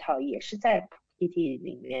另外一套，也是在 Pukiti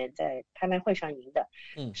里面在拍卖会上赢的，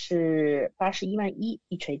是81万1，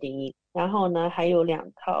一锤定音。然后呢还有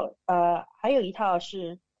2套，还有一套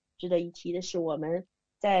是值得一提的是，我们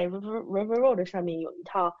在 River Road 上面有一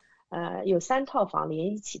套有3套房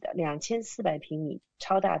连一起的2400平米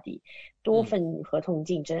超大地，多份合同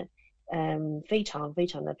竞争，非常非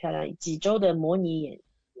常的漂亮，几周的模拟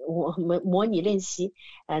练习，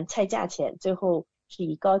猜价钱，最后是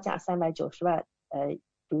以高价390万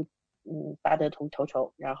拔得头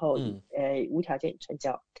筹，然后无条件成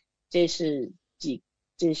交，这是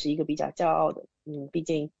一个比较骄傲的，毕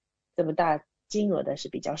竟这么大金额的是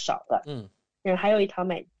比较少的。还有一套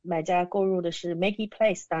买家购入的是 Maggie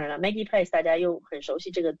Place， 当然了 Maggie Place 大家又很熟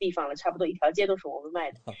悉这个地方了，差不多一条街都是我们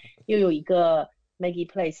卖的，又有一个 Maggie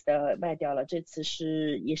Place 的卖掉了，这次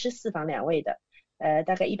也是4房2卫的，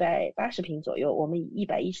大概180平左右，我们以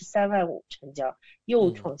113万5成交，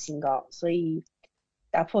又创新高，所以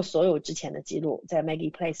打破所有之前的记录在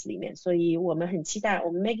Maggie Place 里面，所以我们很期待，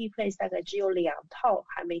我们 Maggie Place 大概只有2套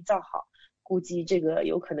还没造好，估计这个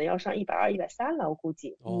有可能要上120、130了，我估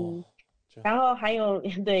计。然后还有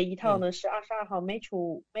一套呢是22号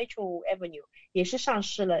Metro Avenue， 也是上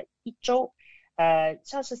市了1周，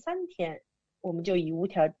上市3天我们就以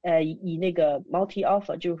那个 multi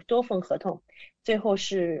offer 就多份合同，最后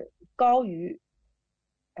是高于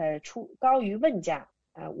问价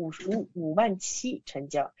55万7成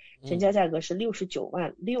交，成交价格是69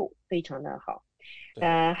万6，非常的好。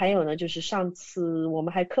还有呢就是上次我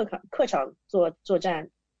们还客场作战，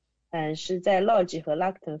是在 Lodge 和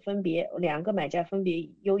Lacton 分别2个买家分别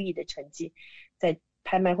以优异的成绩在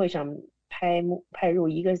拍卖会上拍入，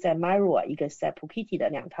一个在 Marua， 一个在 Pukiti 的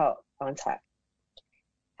2套房产。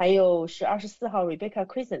还有是24号 Rebecca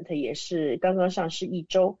Crescent， 也是刚刚上市1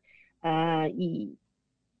周，以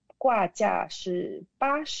挂价是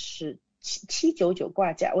8799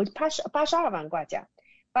挂价，我82万挂价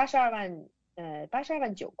，82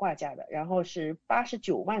万9挂价的，然后是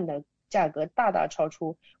89万的价格，大大超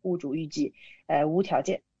出屋主预计，无条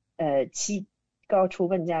件，高出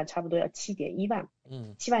问价差不多要7.1万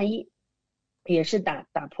，7万1，也是打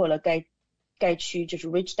破了该区就是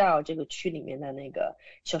Ridgedale 这个区里面的那个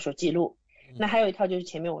销售记录。那还有一套就是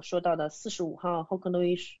前面我说到的45号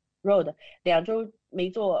Hokonui Road， 2周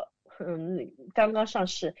没做，刚刚上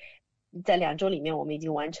市，在2周里面我们已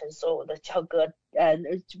经完成所有的交割，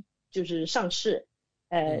就是上市，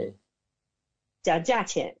讲价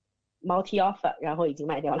钱 multi offer， 然后已经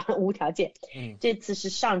卖掉了，无条件。这次是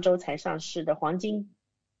上周才上市的黄金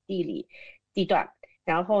地段，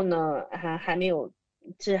然后呢还没有，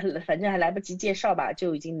反正还来不及介绍吧，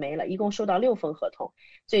就已经没了。一共收到6份合同，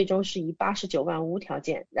最终是以89万无条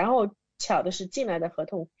件。然后巧的是进来的合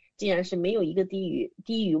同竟然是没有一个低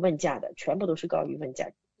于问价的，全部都是高于问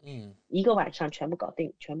价。一个晚上全部搞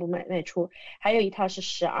定，全部卖出。还有一套是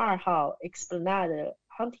12号 Esplanade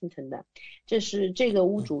Huntington 的，这个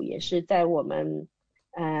屋主也是在我们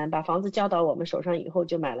把房子交到我们手上以后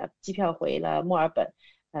就买了机票回了墨尔本，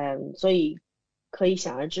所以可以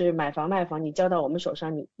想而知，买房卖房你交到我们手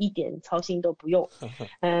上你一点操心都不用。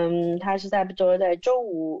它是在周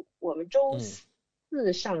五，我们周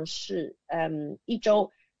4上市，一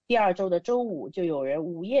周第2周的周五就有人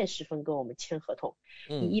午夜时分跟我们签合同，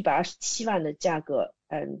以127万的价格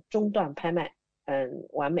中段拍卖，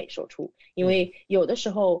完美售出。因为有的时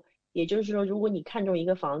候也就是说，如果你看中一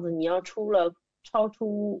个房子，你要超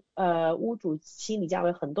出屋主心理价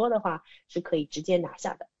位很多的话，是可以直接拿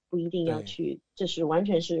下的，不一定要去，这是完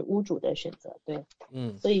全是屋主的选择。对，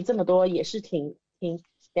所以这么多也是挺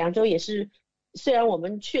2周也是，虽然我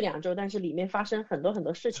们去2周，但是里面发生很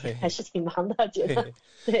多事情，还是挺忙的，觉得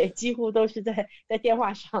对，几乎都是在电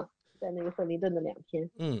话上，在那个惠灵顿的2天。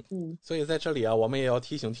所以在这里啊，我们也要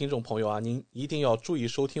提醒听众朋友啊，您一定要注意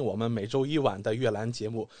收听我们每周1晚的阅览节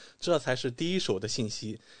目，这才是第一手的信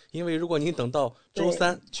息。因为如果您等到周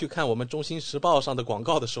3去看我们中新时报上的广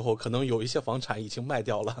告的时候，可能有一些房产已经卖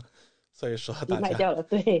掉了，所以说卖掉了，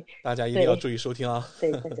对，大家一定要注意收听啊。对，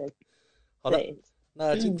大家好的。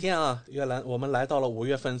那今天啊，我们来到了5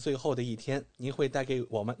月份最后的一天，您会带给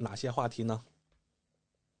我们哪些话题呢？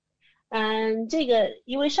这个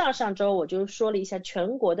因为上周我就说了一下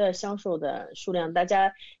全国的销售的数量，大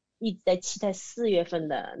家一直在期待4月份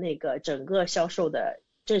的那个整个销售的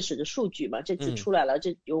正式的数据嘛，这次出来了，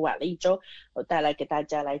这又晚了1周，我带来给大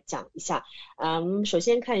家来讲一下。首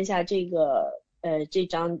先看一下这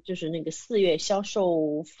张就是那个4月销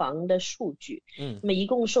售房的数据。那么一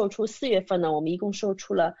共售出4月份呢，我们一共售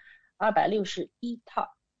出了261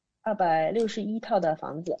套的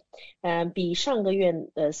房子，比上个月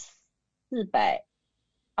的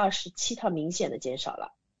427套明显的减少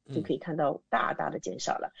了，就可以看到大的减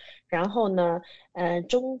少了。然后呢，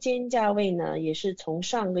中间价位呢也是从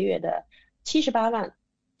上个月的78万，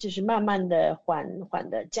就是慢慢的缓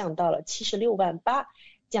的降到了76万8，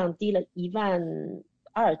降低了1万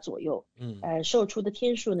2左右。售出的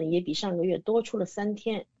天数呢也比上个月多出了3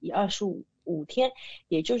天，以25天，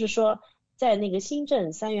也就是说在那个新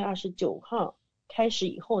政3月29号开始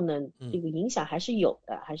以后呢，这个影响还是有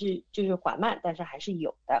的，还是就是缓慢，但是还是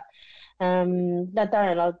有的。那当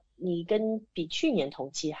然了，你比去年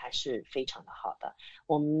同期还是非常的好的。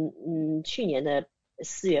我们去年的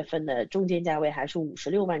4月份的中间价位还是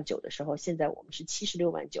56万9的时候，现在我们是76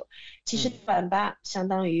万9，76万8，相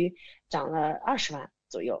当于涨了20万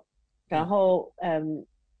左右。然后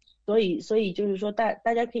所以就是说大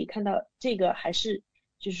家可以看到这个还是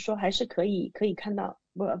就是说还是可以看到，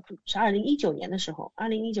是2019年的时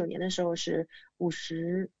候是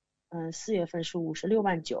4月份是56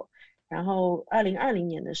万9，然后2020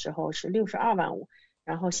年的时候是62万5，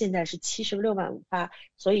然后现在是76万8，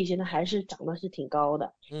所以现在还是涨的是挺高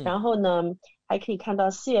的。然后呢还可以看到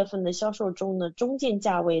4月份的销售中呢，中间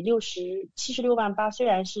价位76万8虽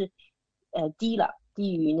然是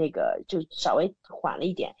低于那个就稍微缓了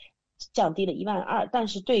一点，降低了1万2，但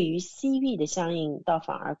是对于 CV 的相应倒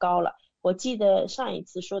反而高了。我记得上一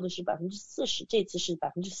次说的是 40%， 这次是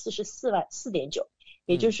 4.9%，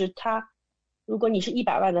 也就是它如果你是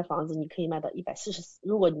100万的房子，你可以卖到144，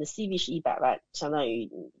如果你的 CV 是100万，相当于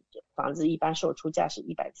房子一般售出价是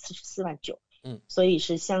144万9，所以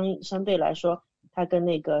是相对来说它跟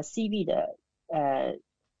那个 CV 的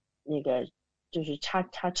那个就是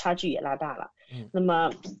差距也拉大了。那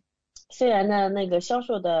么虽然呢那个销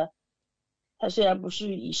售的它虽然不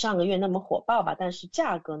是以上个月那么火爆吧，但是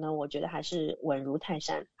价格呢我觉得还是稳如泰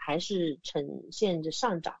山，还是呈现着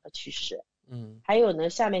上涨的趋势。还有呢，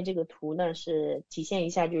下面这个图呢是体现一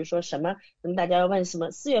下，就是说什么，那么大家要问什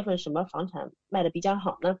么4月份什么房产卖的比较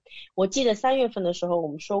好呢？我记得3月份的时候我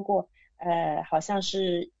们说过，好像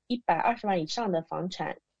是120万以上的房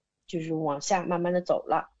产就是往下慢慢的走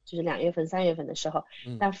了，就是2月份3月份的时候，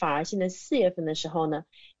但反而现在4月份的时候呢，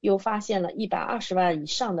又发现了120万以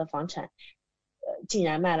上的房产竟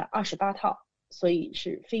然卖了28套，所以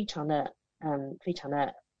是非常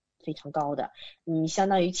高的。相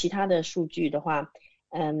当于其他的数据的话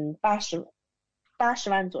，80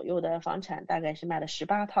万左右的房产大概是卖了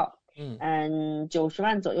18套，90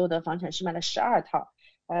万左右的房产是卖了12套，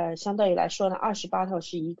相对于来说呢，28套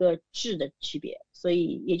是一个质的区别，所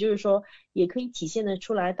以也就是说也可以体现得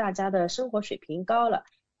出来大家的生活水平高了。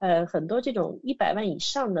很多这种100万以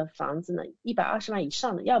上的房子呢，120万以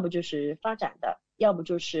上的，要不就是发展的，要不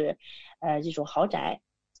就是这种豪宅，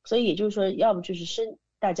所以也就是说，要不就是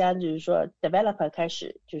大家就是说 developer 开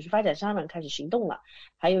始，就是发展商们开始行动了，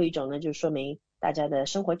还有一种呢，就说明大家的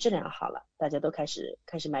生活质量好了，大家都开始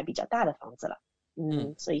买比较大的房子了，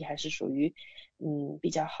所以还是属于比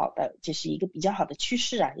较好的，这是一个比较好的趋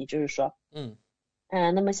势啊，也就是说，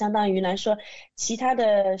那么相当于来说，其他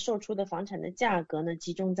的售出的房产的价格呢，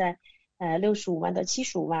集中在65万到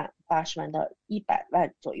75万、80万到100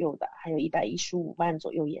万左右的，还有115万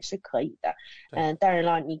左右也是可以的。当然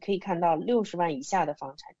了，你可以看到60万以下的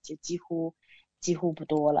房产就几乎不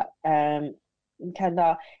多了。你看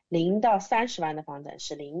到0到30万的房产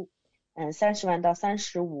是0，30万到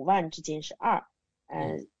35万之间是2，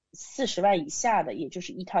 40万以下的也就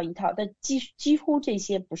是一套，但几乎这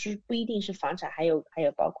些不一定是房产，还有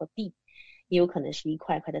包括地，也有可能是一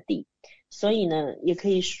块块的地，所以呢也可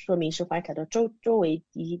以说明是怀卡托周围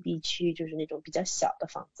地区就是那种比较小的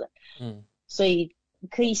房子，所以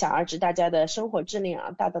可以想而知大家的生活质量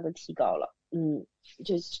啊大大的提高了，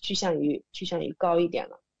就趋向于高一点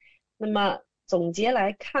了。那么总结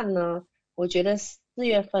来看呢，我觉得4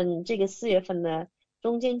月份呢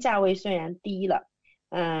中间价位虽然低了，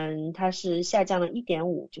它是下降了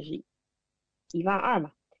 1.5， 就是12000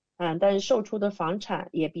嘛，但是售出的房产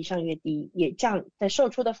也比上月低，在售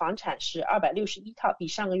出的房产是261套，比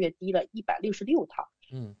上个月低了166套，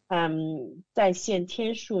在线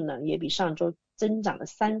天数呢也比上周增长了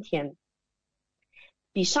3天，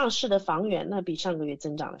比上市的房源呢比上个月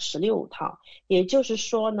增长了16套，也就是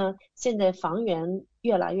说呢，现在房源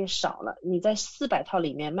越来越少了，你在400套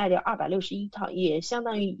里面卖掉261套，也相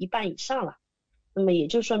当于一半以上了。那么也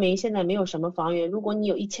就说明现在没有什么房源，如果你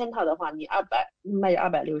有1000套的话，你卖掉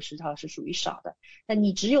260套是属于少的，但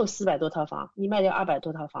你只有400多套房，你卖掉200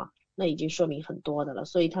多套房，那已经说明很多的了，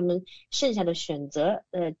所以他们剩下的选择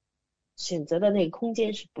的那个空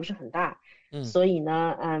间是不是很大，所以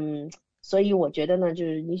呢所以我觉得呢，就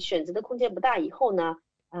是你选择的空间不大以后呢，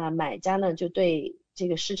买家呢就对这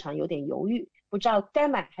个市场有点犹豫，不知道该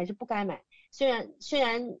买还是不该买，虽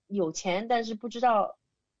然有钱，但是不知道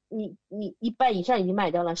你一半以上已经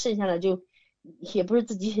买掉了，剩下的就也不是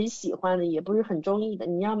自己很喜欢的，也不是很中意的，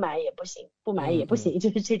你要买也不行，不买也不行，就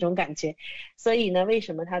是这种感觉。所以呢，为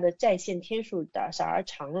什么它的在线天数的少而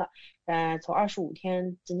长了，从25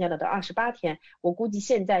天增加到28天，我估计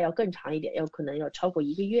现在要更长一点，有可能要超过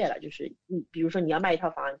1个月了，就是你比如说你要卖一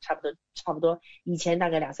套房，差不多以前大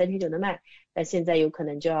概2-3天就能卖，但现在有可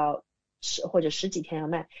能就要或者10几天要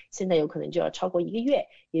卖，现在有可能就要超过1个月，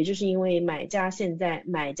也就是因为买家现在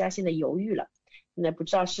犹豫了，那不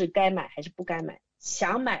知道是该买还是不该买，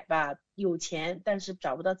想买吧，有钱，但是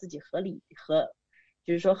找不到自己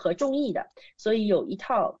就是说合中意的，所以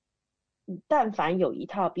但凡有一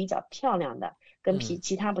套比较漂亮的，跟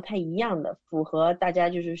其他不太一样的，符合大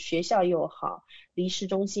家就是学校又好，离市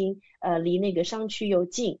中心离那个商区又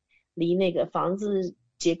近，离那个房子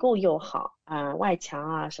结构又好外墙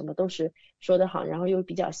啊什么都是说得好，然后又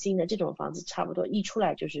比较新的这种房子，差不多一出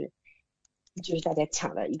来就是大家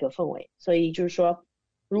抢的一个氛围。所以就是说，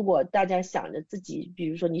如果大家想着自己，比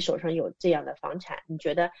如说你手上有这样的房产，你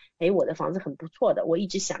觉得我的房子很不错的，我一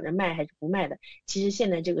直想着卖还是不卖的，其实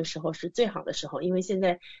现在这个时候是最好的时候，因为现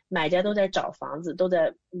在买家都在找房子，都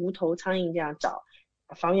在无头苍蝇这样找，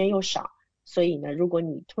房源又少，所以呢，如果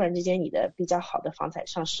你突然之间你的比较好的房产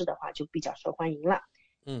上市的话，就比较受欢迎了。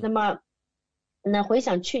那么回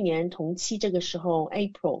想去年同期这个时候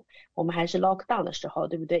April 我们还是 lockdown 的时候，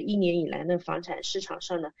对不对？1年以来呢，房产市场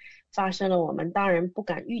上呢发生了我们当然不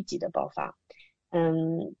敢预计的爆发。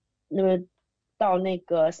那么到那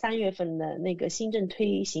个3月份的那个新政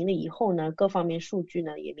推行了以后呢，各方面数据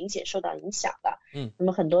呢也明显受到影响了。那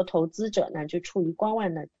么很多投资者呢就处于观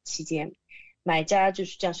望的期间。买家就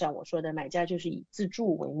是像我说的，买家就是以自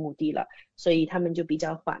住为目的了，所以他们就比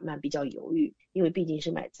较缓慢，比较犹豫，因为毕竟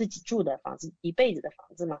是买自己住的房子，一辈子的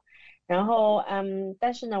房子嘛。然后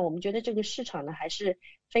但是呢，我们觉得这个市场呢还是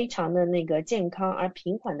非常的那个健康而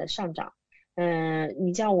平缓的上涨。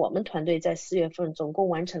你像我们团队在4月份总共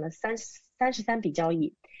完成了33笔交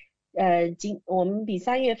易，我们比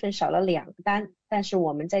3月份少了2个单，但是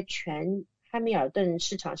我们在全汉密尔顿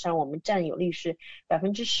市场上，我们占有率是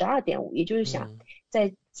12.5%，也就是想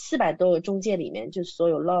在400多个中介里面，就所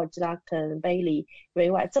有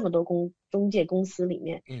Lodge、Lacken、Bailey、Ray 这么多中介公司里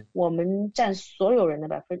面，我们占所有人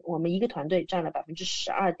的我们一个团队占了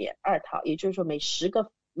12.2套，也就是说每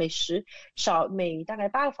大概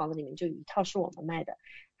8个房子里面就有1套是我们卖的，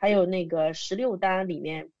还有那个16单里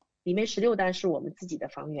面16单是我们自己的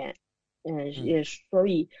房源，所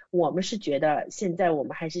以我们是觉得我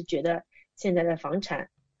们还是觉得现在的房产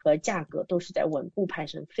和价格都是在稳步攀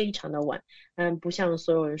升，非常的稳，不像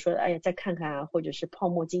所有人说的，哎呀再看看啊，或者是泡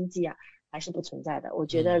沫经济啊，还是不存在的。我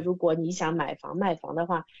觉得如果你想买房卖房的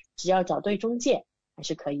话，只要找对中介还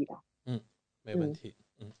是可以的。没问题。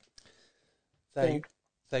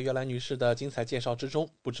在月兰女士的精彩介绍之中，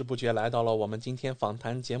不知不觉来到了我们今天访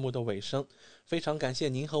谈节目的尾声。非常感谢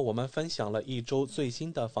您和我们分享了1周最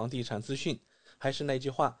新的房地产资讯。还是那句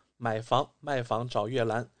话，买房卖房找月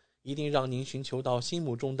兰，一定让您寻求到心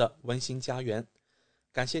目中的温馨家园。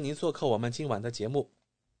感谢您做客我们今晚的节目。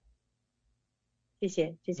谢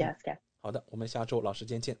谢阿斯卡。好的，我们下周老时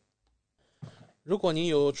间见。如果您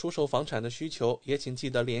有出售房产的需求，也请记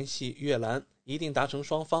得联系月兰，一定达成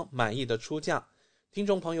双方满意的出价。听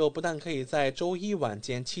众朋友不但可以在周一晚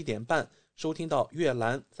间7点半收听到月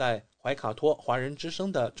兰在怀卡托华人之声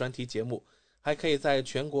的专题节目，还可以在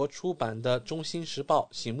全国出版的中新时报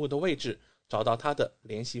醒目的位置找到他的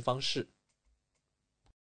联系方式。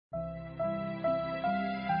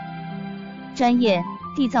专业、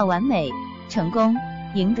缔造完美、成功、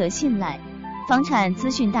赢得信赖，房产资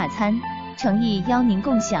讯大餐，诚意邀您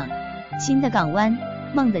共享。新的港湾，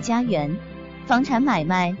梦的家园，房产买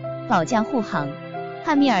卖保驾护航，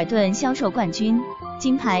汉密尔顿销售冠军，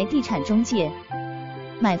金牌地产中介，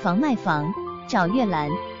买房卖房找月兰。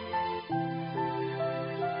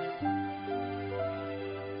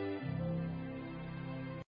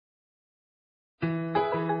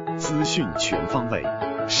资讯全方位，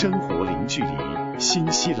生活零距离，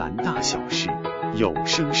新西兰大小事，有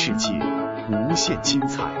声世界，无限精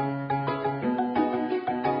彩。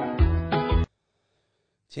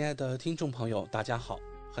亲爱的听众朋友，大家好，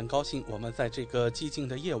很高兴我们在这个寂静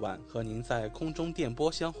的夜晚和您在空中电波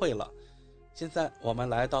相会了。现在我们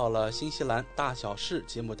来到了新西兰大小事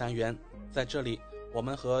节目单元，在这里我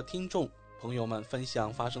们和听众朋友们分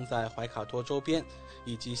享发生在怀卡托周边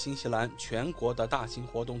以及新西兰全国的大型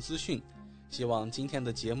活动资讯，希望今天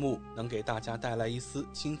的节目能给大家带来一丝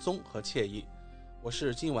轻松和惬意。我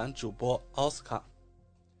是今晚主播奥斯卡。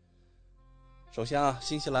首先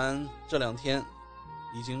新西兰这2天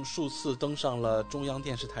已经数次登上了中央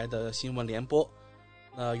电视台的新闻联播，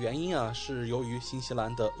原因是由于新西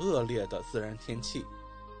兰的恶劣的自然天气。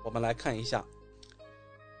我们来看一下，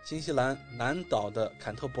新西兰南岛的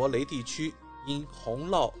坎特伯雷地区因洪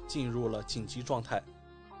涝进入了紧急状态。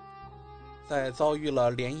在遭遇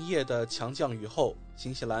了连一夜的强降雨后，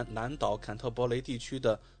新西兰南岛坎特伯雷地区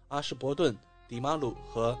的阿什伯顿、迪马鲁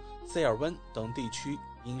和塞尔温等地区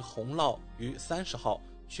因洪涝于30号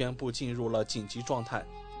宣布进入了紧急状态，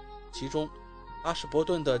其中阿什伯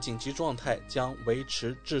顿的紧急状态将维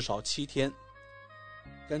持至少7天。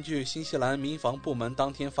根据新西兰民防部门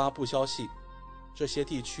当天发布消息，这些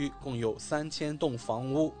地区共有3000栋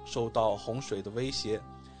房屋受到洪水的威胁，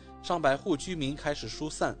上百户居民开始疏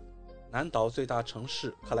散。南岛最大城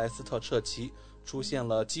市克莱斯特彻奇出现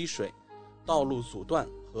了积水、道路阻断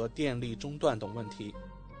和电力中断等问题，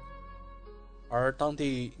而当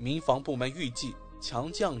地民防部门预计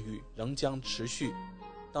强降雨仍将持续，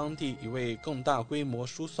当地已为更大规模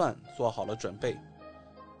疏散做好了准备。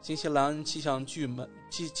新西兰气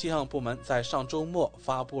象部门在上周末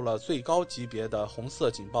发布了最高级别的红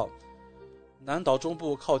色警报，南岛中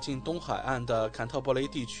部靠近东海岸的坎特伯雷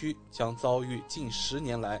地区将遭遇近10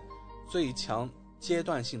年来最强阶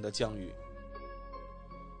段性的降雨。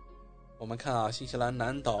我们看新西兰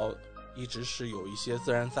南岛一直是有一些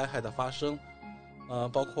自然灾害的发生，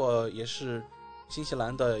包括也是新西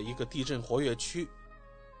兰的一个地震活跃区。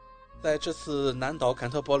在这次南岛坎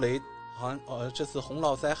特伯雷这次洪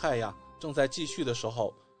涝灾害正在继续的时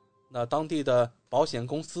候，那当地的保险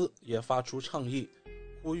公司也发出倡议，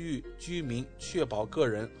呼吁居民确保个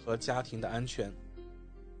人和家庭的安全。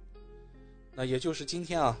那也就是今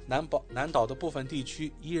天南岛的部分地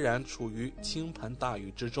区依然处于倾盆大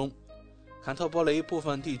雨之中，坎特伯雷部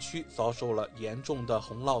分地区遭受了严重的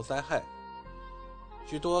洪涝灾害，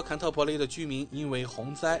许多坎特伯雷的居民因为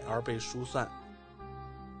洪灾而被疏散，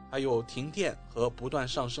还有停电和不断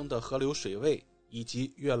上升的河流水位以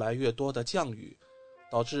及越来越多的降雨，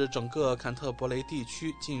导致整个坎特伯雷地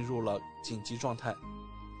区进入了紧急状态。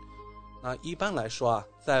那一般来说啊，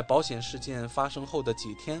在保险事件发生后的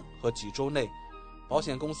几天和几周内，保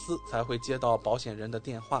险公司才会接到保险人的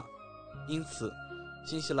电话，因此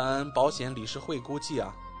新西兰保险理事会估计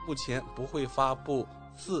啊，目前不会发布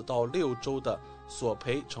4到6周的索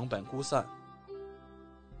赔成本估算。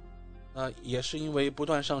也是因为不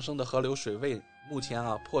断上升的河流水位，目前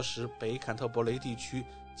啊迫使北坎特伯雷地区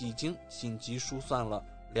已经紧急疏散了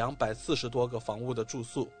240多个房屋的住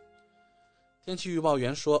宿。天气预报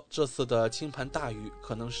员说，这次的倾盆大雨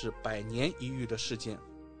可能是100年一遇的事件。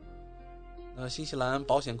新西兰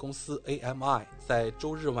保险公司 AMI 在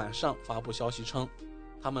周日晚上发布消息称，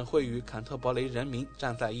他们会与坎特伯雷人民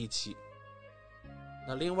站在一起。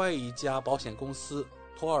另外一家保险公司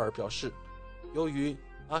托尔表示，由于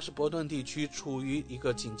阿什伯顿地区处于一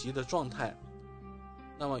个紧急的状态，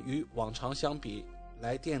那么与往常相比，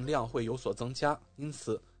来电量会有所增加，因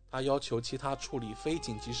此他要求其他处理非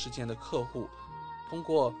紧急事件的客户通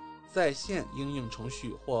过在线应用程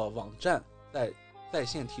序或网站在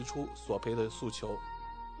线提出索赔的诉求。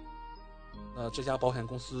这家保险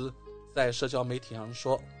公司在社交媒体上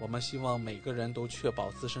说，我们希望每个人都确保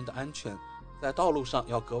自身的安全，在道路上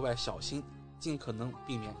要格外小心，尽可能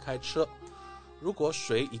避免开车。如果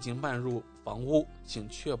水已经漫入房屋，请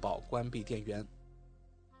确保关闭电源。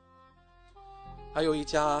还有一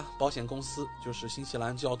家保险公司，就是新西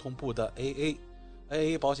兰交通部的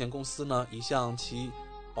AA 保险公司呢，已向其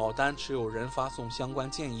保单持有人发送相关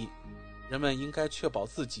建议，人们应该确保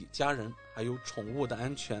自己、家人还有宠物的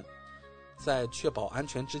安全。在确保安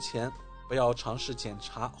全之前，不要尝试检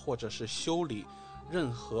查或者是修理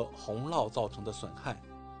任何洪涝造成的损害。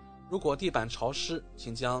如果地板潮湿，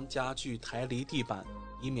请将家具抬离地板，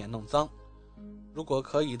以免弄脏。如果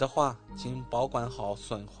可以的话，请保管好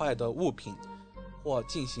损坏的物品或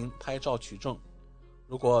进行拍照取证。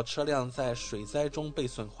如果车辆在水灾中被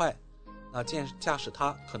损坏，那驾驶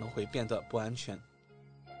它可能会变得不安全。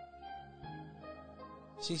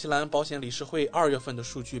新西兰保险理事会2月份的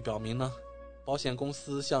数据表明呢，保险公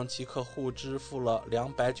司向其客户支付了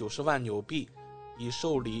290万纽币，以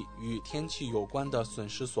受理与天气有关的损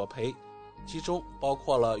失索赔，其中包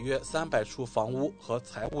括了约300处房屋和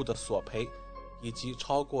财物的索赔，以及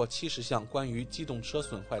超过70项关于机动车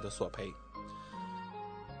损坏的索赔。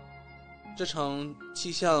这场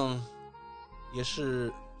气象也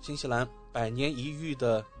是新西兰100年一遇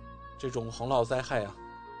的这种洪涝灾害啊，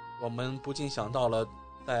我们不禁想到了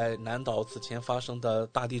在南岛此前发生的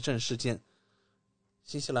大地震事件。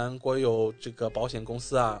新西兰国有这个保险公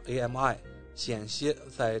司啊 AMI 险些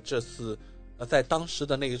在在当时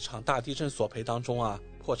的那一场大地震索赔当中啊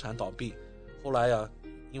破产倒闭，后来啊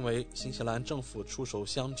因为新西兰政府出手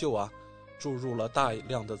相救啊，注入了大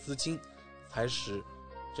量的资金，才使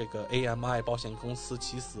这个 AMI 保险公司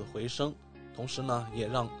起死回生，同时呢也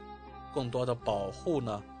让更多的保护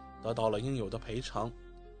呢得到了应有的赔偿。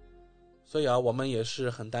所以啊，我们也是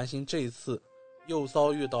很担心这一次又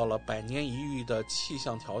遭遇到了100年一遇的气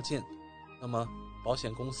象条件，那么保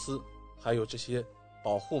险公司还有这些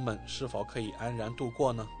保护们是否可以安然度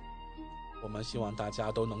过呢？我们希望大家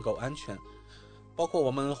都能够安全。包括我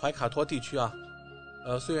们怀卡托地区啊，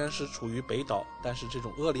虽然是处于北岛，但是这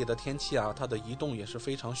种恶劣的天气啊，它的移动也是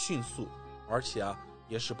非常迅速，而且啊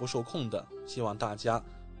也是不受控的，希望大家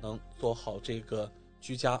能做好这个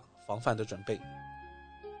居家防范的准备。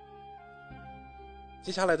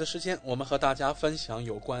接下来的时间，我们和大家分享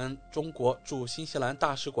有关中国驻新西兰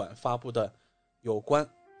大使馆发布的有关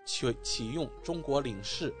启用中国领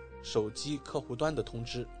事手机客户端的通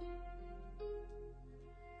知。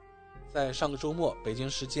在上个周末，北京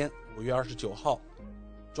时间5月29号，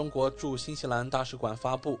中国驻新西兰大使馆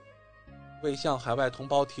发布，为向海外同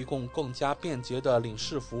胞提供更加便捷的领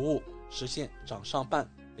事服务，实现掌上办、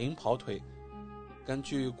零跑腿。根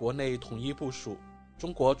据国内统一部署，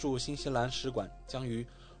中国驻新西兰使馆将于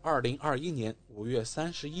2021年5月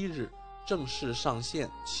31日正式上线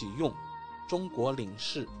启用中国领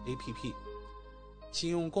事 APP。 启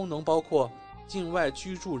用功能包括境外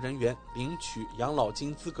居住人员领取养老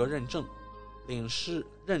金资格认证、领事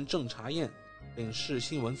认证查验、领事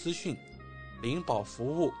新闻资讯、领保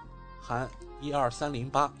服务含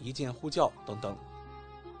12308一键呼叫等等。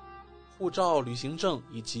护照旅行证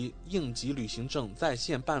以及应急旅行证在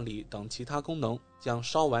线办理等其他功能将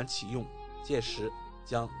稍晚启用，届时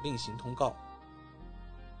将另行通告。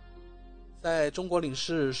在中国领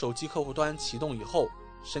事手机客户端启动以后，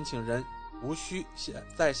申请人无需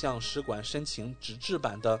再向使馆申请纸质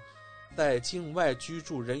版的在境外居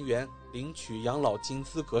住人员领取养老金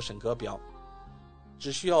资格审核表，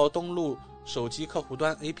只需要登录手机客户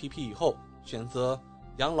端 APP 以后，选择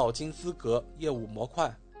养老金资格业务模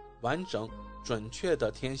块，完整准确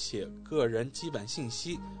地填写个人基本信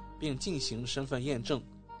息，并进行身份验证。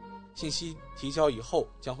信息提交以后，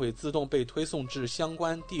将会自动被推送至相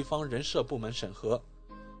关地方人社部门审核，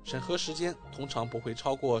审核时间通常不会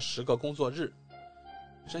超过10个工作日。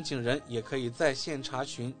申请人也可以在线查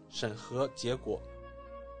询审核结果，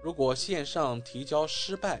如果线上提交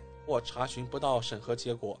失败或查询不到审核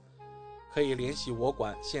结果，可以联系我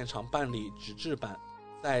馆现场办理纸质版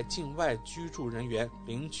在境外居住人员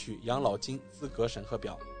领取养老金资格审核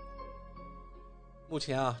表。目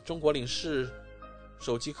前中国领事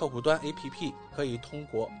手机客户端 APP 可以通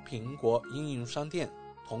过苹果应用商店、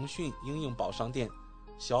腾讯应用宝商店、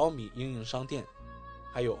小米应用商店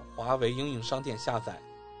还有华为应用商店下载。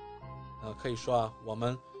可以说我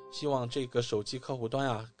们希望这个手机客户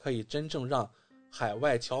端可以真正让海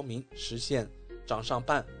外侨民实现掌上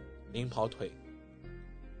办零跑腿。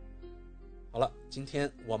好了，今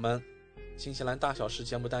天我们新西兰大小事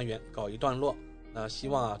节目单元告一段落。希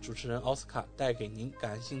望主持人奥斯卡带给您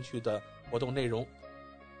感兴趣的活动内容。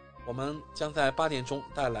我们将在8点钟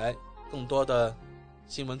带来更多的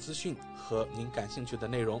新闻资讯和您感兴趣的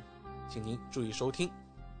内容，请您注意收听。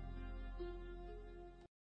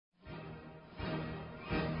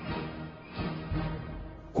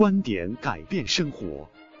观点改变生活，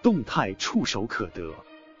动态触手可得。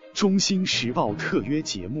中新时报特约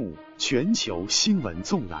节目《全球新闻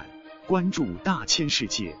纵览》，关注大千世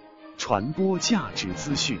界，传播价值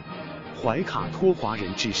资讯。怀卡托华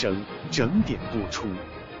人之声整点播出。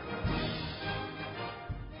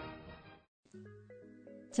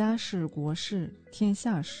家事国事天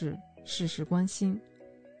下事，事事关心。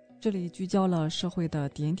这里聚焦了社会的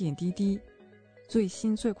点点滴滴，最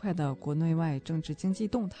新最快的国内外政治经济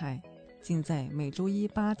动态，尽在每周一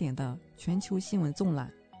8点的全球新闻纵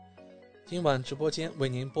览。今晚直播间为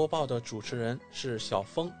您播报的主持人是小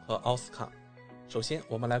峰和奥斯卡。首先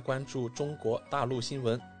我们来关注中国大陆新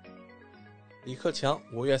闻。李克强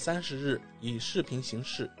5月30日以视频形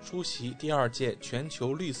式出席第2届全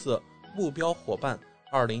球绿色目标伙伴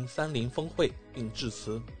2030峰会并致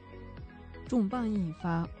辞。重磅印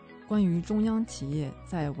发关于中央企业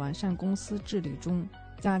在完善公司治理中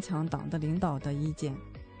加强党的领导的意见。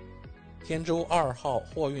天舟2号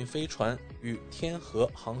货运飞船与天河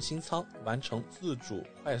航新舱完成自主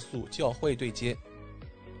快速校会对接。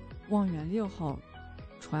望远6号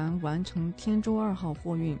船完成天舟2号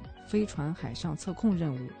货运飞船海上测控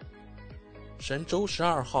任务。神舟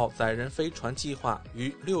12号载人飞船计划于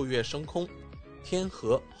6月升空，天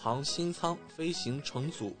河航新舱飞行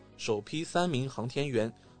乘组首批3名航天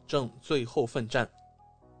员正最后奋战。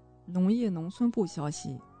农业农村部消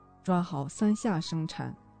息，抓好3下生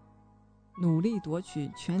产，努力夺取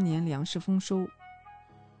全年粮食丰收。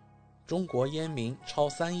中国烟民超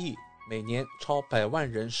3亿，每年超100万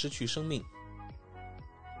人失去生命。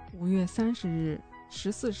5月30日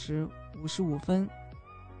14时55分，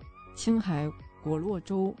青海果洛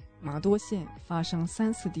州玛多县发生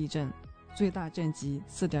3次地震，最大震级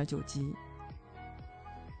4.9级。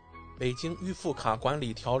北京预付卡管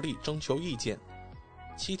理条例征求意见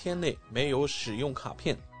，7天内没有使用卡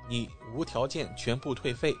片，拟无条件全部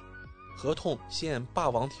退费，合同限霸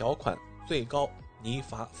王条款，最高拟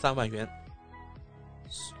罚3万元。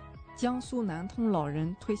江苏南通老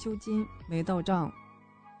人退休金没到账，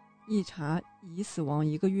一查已死亡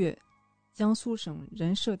1个月。江苏省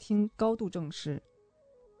人社厅高度重视，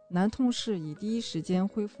南通市已第一时间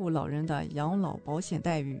恢复老人的养老保险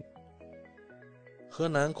待遇。河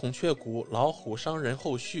南孔雀谷老虎伤人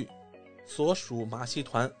后续，所属马戏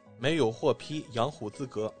团没有获批养虎资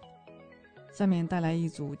格。下面带来一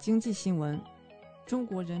组经济新闻。中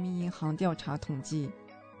国人民银行调查统计，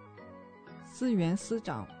司元司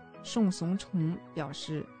长宋松成表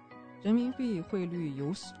示，人民币汇率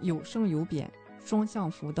有升有贬，双向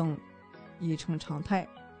浮动已成常态，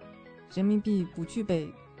人民币不具备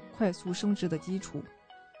快速升值的基础。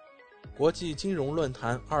国际金融论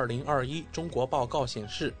坛2021中国报告显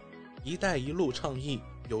示，一带一路倡议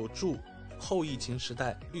有助后疫情时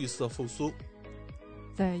代绿色复苏。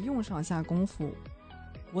在用上下功夫，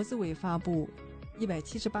国资委发布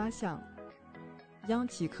178项央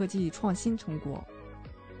企科技创新成果。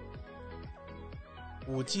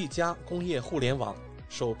5G 加工业互联网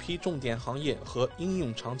首批重点行业和应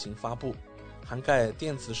用场景发布，涵盖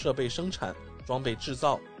电子设备生产、装备制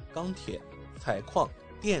造、钢铁、采矿、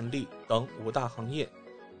电力等5大行业，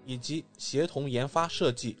以及协同研发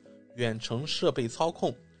设计、远程设备操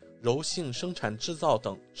控、柔性生产制造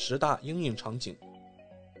等10大应用场景。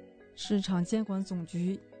市场监管总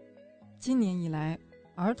局今年以来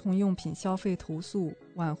儿童用品消费投诉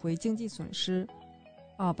挽回经济损失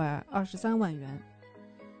223万元。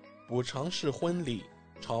补偿式婚礼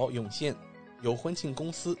潮涌现，有婚庆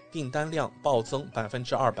公司订单量暴增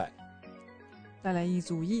200%。带来一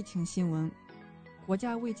组疫情新闻。国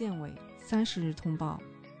家卫健委30日通报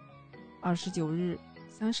，29日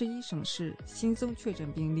31省市新增确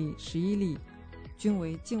诊病例11例，均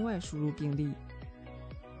为境外输入病例。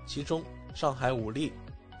其中上海5例，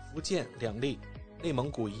福建2例，内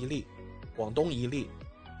蒙古1例，广东1例，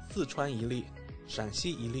四川1例，陕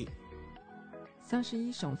西1例。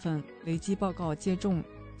31省份累计报告接种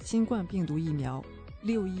新冠病毒疫苗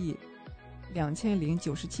6亿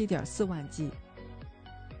2097.4万剂。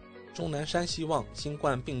钟南山希望新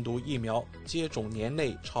冠病毒疫苗接种年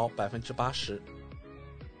内超80%。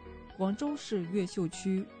广州市越秀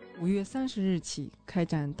区5月30日起开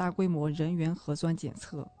展大规模人员核酸检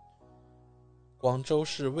测。广州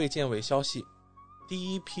市卫健委消息，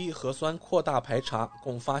第一批核酸扩大排查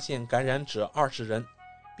共发现感染者20人，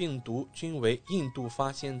病毒均为印度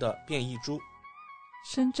发现的变异株。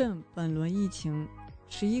深圳本轮疫情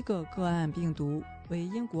11个个案病毒为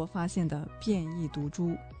英国发现的变异毒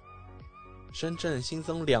株。深圳新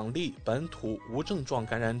增2例本土无症状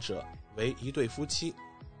感染者，为一对夫妻。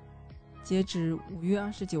截止5月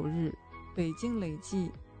29日，北京累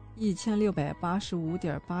计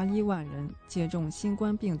1685.81万人接种新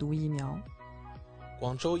冠病毒疫苗。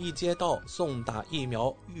广州一街道送打疫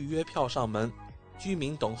苗预约票上门，居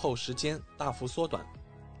民等候时间大幅缩短。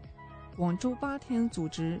广州8天组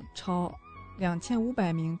织超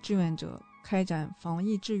2500名志愿者开展防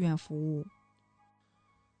疫志愿服务。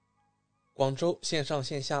广州线上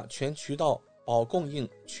线下全渠道保供应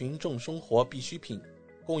群众生活必需品，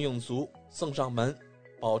供应足，送上门，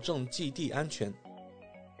保证寄递安全。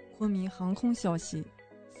昆明航空消息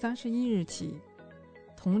，31日起，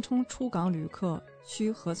同冲出港旅客需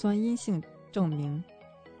核酸阴性证明。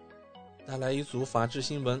带来一组法治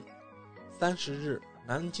新闻。30日，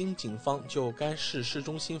南京警方就该市市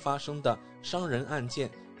中心发生的伤人案件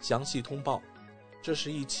详细通报，这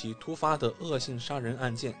是一起突发的恶性杀人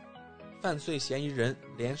案件，犯罪嫌疑人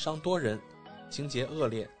连伤多人，情节恶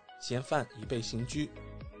劣，嫌犯已被刑拘。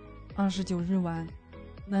29日晚，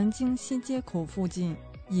南京新街口附近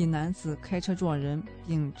一男子开车撞人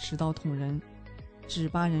并持刀捅人，致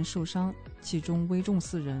8人受伤，其中危重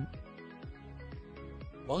4人。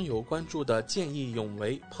网友关注的见义勇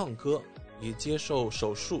为胖哥已接受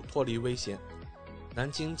手术脱离危险。南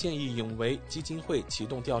京见义勇为基金会启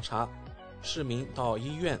动调查，市民到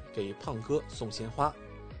医院给胖哥送鲜花，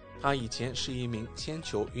他以前是一名铅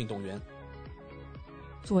球运动员。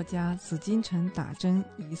作家紫金陈打针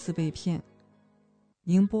疑似被骗。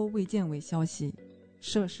宁波卫健委消息，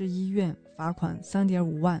涉事医院罚款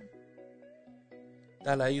3.5万。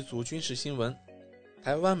带来一组军事新闻。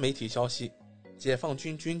台湾媒体消息，解放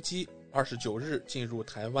军军机29日进入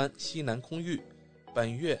台湾西南空域，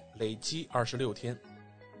本月累积26天。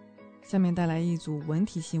下面带来一组文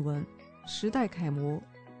体新闻。时代楷模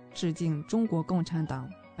致敬中国共产党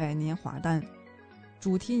100年华诞，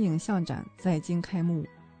主题影像展在京开幕。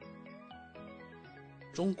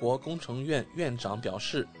中国工程院院长表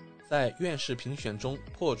示，在院士评选中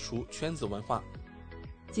破除圈子文化。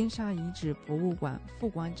金沙遗址博物馆副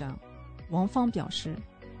馆长王芳表示，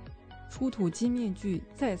出土金面具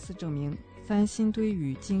再次证明三星堆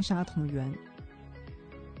与金沙同源。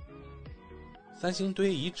三星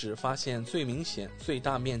堆遗址发现最明显、最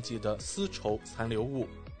大面积的丝绸残留物，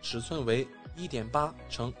尺寸为 1.8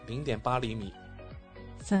 乘 0.8 厘米。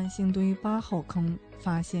三星堆8号坑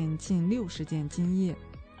发现近60件金叶。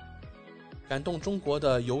感动中国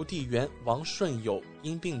的邮递员王顺友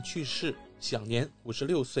因病去世，享年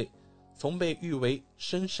56岁，曾被誉为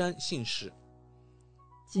深山信使。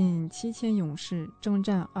近7000勇士征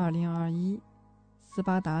战2021斯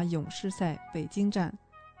巴达勇士赛北京站。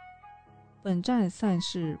本站赛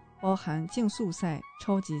事包含竞速赛、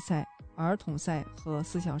超级赛、儿童赛和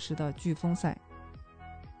4小时的飓风赛。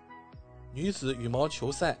女子羽毛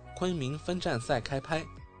球赛昆明分站赛开拍，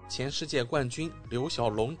前世界冠军刘小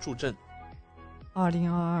龙助阵。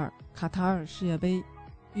2022卡塔尔世界杯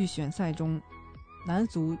预选赛中，男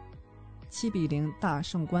足7-0大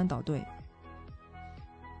胜关岛队。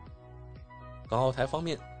港澳台方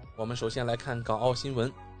面，我们首先来看港澳新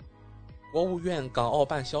闻。国务院港澳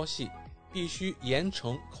办消息，必须严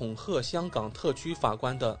惩恐吓香港特区法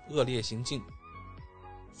官的恶劣行径。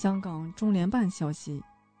香港中联办消息，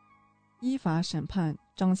依法审判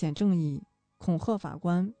彰显正义，恐吓法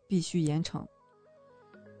官必须严惩。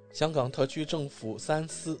香港特区政府3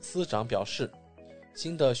司司长表示，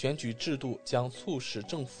新的选举制度将促使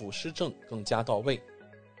政府施政更加到位。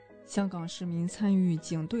香港市民参与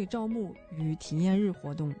警队招募与体验日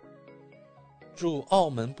活动。驻澳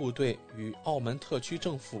门部队与澳门特区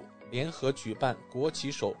政府联合举办国旗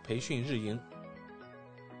手培训日营。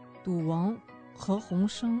赌王何鸿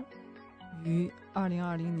燊于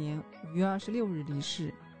2020年5月26日离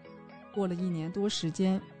世，过了1年多时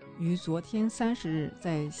间，于昨天30日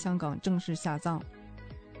在香港正式下葬。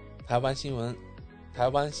台湾新闻，台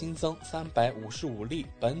湾新增355例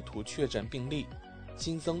本土确诊病例，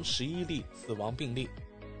新增11例死亡病例。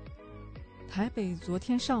台北昨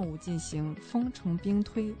天上午进行封城兵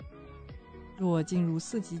推，若进入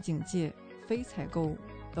4级警戒，非采购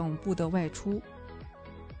等不得外出。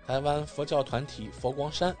台湾佛教团体佛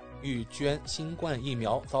光山欲捐新冠疫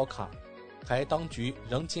苗遭卡，台当局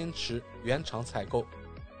仍坚持原厂采购。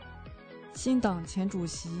新党前主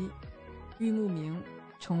席郁慕明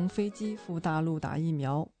乘飞机赴大陆打疫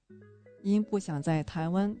苗，因不想在台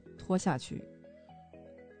湾拖下去。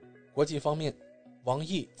国际方面，王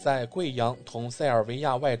毅在贵阳同塞尔维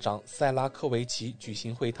亚外长塞拉科维奇举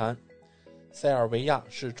行会谈。塞尔维亚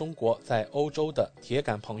是中国在欧洲的铁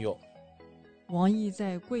杆朋友。王毅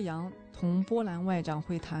在贵阳同波兰外长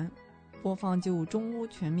会谈，波方就中欧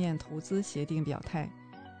全面投资协定表态，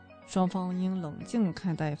双方应冷静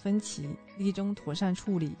看待分歧，力争妥善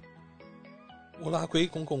处理。乌拉圭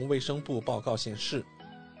公共卫生部报告显示，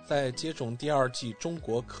在接种第2剂中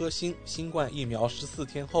国科兴新冠疫苗14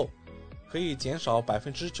天后，可以减少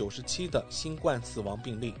97%的新冠死亡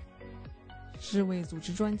病例。世卫组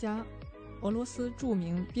织专家、俄罗斯著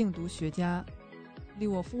名病毒学家利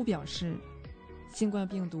沃夫表示，新冠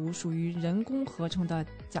病毒属于人工合成的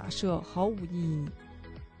假设毫无意义。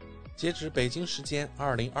截止北京时间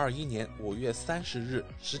2021年5月30日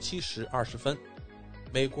17时20分，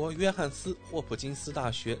美国约翰斯霍普金斯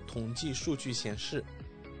大学统计数据显示，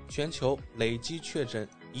全球累计确诊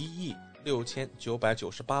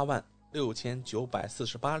16998万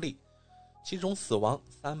6948例，其中死亡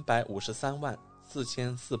353万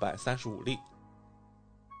4435例。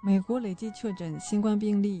美国累计确诊新冠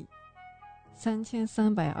病例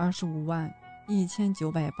3325万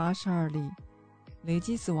1982例，累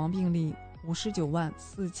计死亡病例59万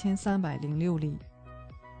4306例。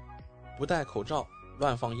不戴口罩、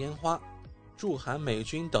乱放烟花，驻韩美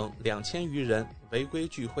军等2000余人违规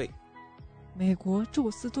聚会。美国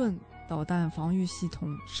宙斯盾导弹防御系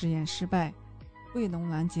统试验失败，未能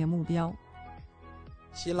拦截目标。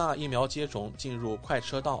希腊疫苗接种进入快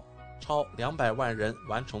车道，超200万人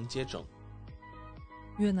完成接种。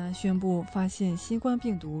越南宣布发现新冠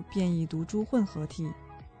病毒变异毒株混合体，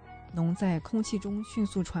能在空气中迅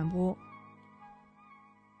速传播。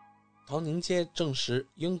唐宁街证实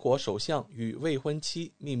英国首相与未婚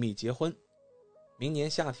妻秘密结婚，明年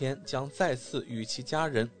夏天将再次与其家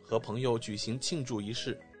人和朋友举行庆祝仪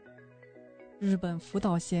式。日本福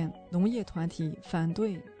岛县农业团体反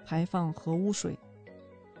对排放核污水。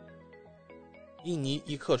印尼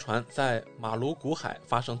一客船在马鲁古海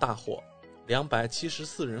发生大火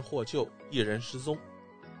，274人获救，1人失踪。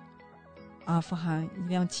阿富汗一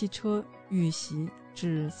辆汽车遇袭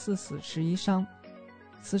致4死11伤，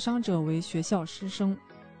死伤者为学校师生。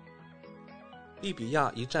利比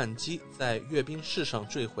亚一战机在阅兵式上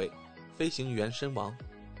坠毁，飞行员身亡。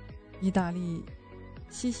意大利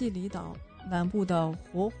西西里岛南部的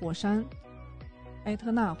活火山埃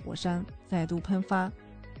特纳火山再度喷发，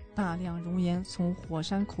大量熔岩从火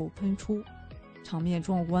山口喷出，场面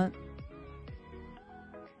壮观。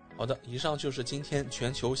好的，以上就是今天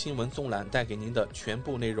全球新闻纵览带给您的全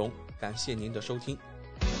部内容，感谢您的收听。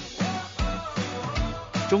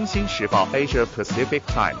中新时报 Asia Pacific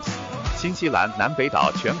Times， 新西兰南北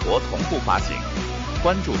岛全国同步发行，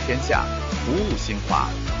关注天下，服务新华，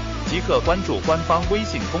即刻关注官方微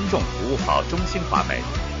信公众服务号中新华媒，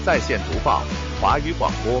在线读报、华语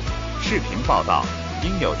广播、视频报道，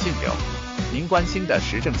应有尽有。您关心的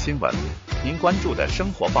时政新闻，您关注的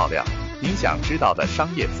生活爆料，您想知道的商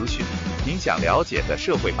业资讯，您想了解的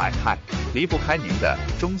社会百态，离不开您的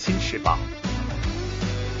中新时报。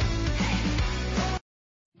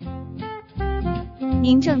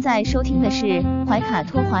您正在收听的是怀卡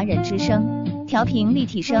托华人之声，调频立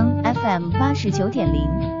体声 FM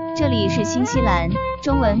 89.0，这里是新西兰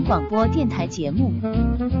中文广播电台节目。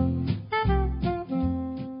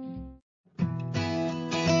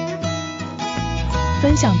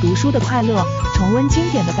分享读书的快乐，重温经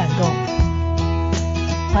典的感动。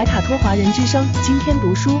怀卡托华人之声今天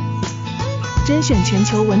读书，甄选全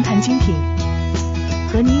球文坛精品，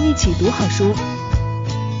和您一起读好书，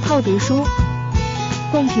好读书，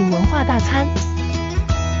共品文化大餐。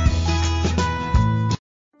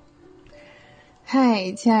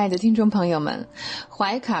嗨，亲爱的听众朋友们，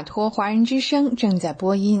怀卡托华人之声正在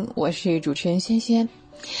播音，我是主持人萱萱。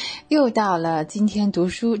又到了今天读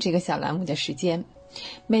书这个小栏目的时间，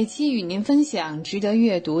每期与您分享值得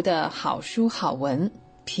阅读的好书好文，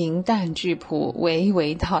平淡质朴，娓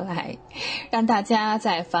娓道来，让大家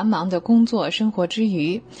在繁忙的工作生活之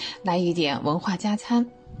余来一点文化加餐。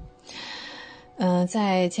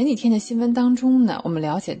在前几天的新闻当中呢，我们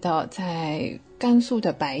了解到在甘肃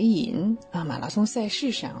的白银马拉松赛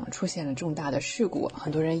事上出现了重大的事故，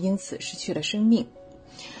很多人因此失去了生命。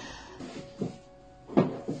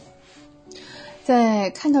在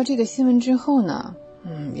看到这个新闻之后呢，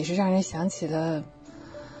也是让人想起了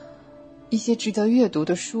一些值得阅读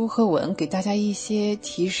的书和文，给大家一些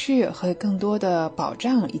提示和更多的保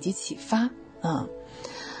障以及启发。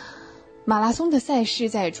马拉松的赛事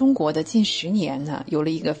在中国的近10年呢，有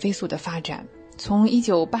了一个飞速的发展。从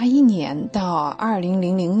1981年到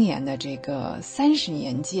2000年的这个30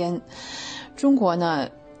年间，中国呢，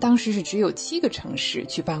当时是只有7个城市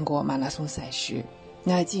举办过马拉松赛事。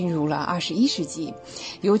那进入了21世纪，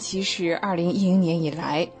尤其是2010年以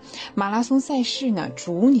来，马拉松赛事呢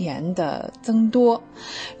逐年的增多。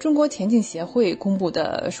中国田径协会公布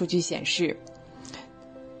的数据显示，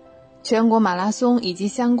全国马拉松以及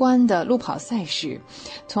相关的路跑赛事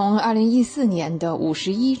从2014年的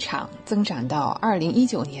51场增长到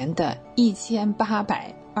2019年的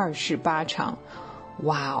1828场。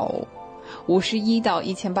哇哦，51到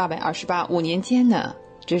1828，5年间呢，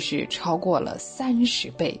这是超过了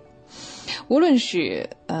30倍。无论是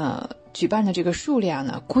举办的这个数量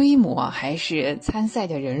呢、规模，还是参赛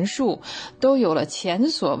的人数，都有了前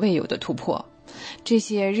所未有的突破。这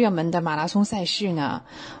些热门的马拉松赛事呢，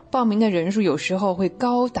报名的人数有时候会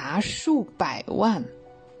高达数百万，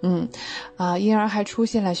因而还出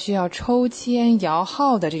现了需要抽签摇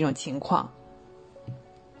号的这种情况。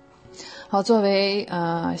好，作为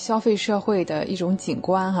消费社会的一种景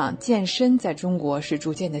观健身在中国是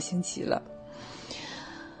逐渐的兴起了。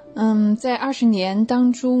在20年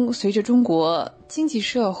当中，随着中国经济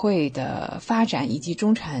社会的发展以及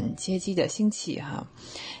中产阶级的兴起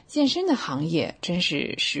健身的行业真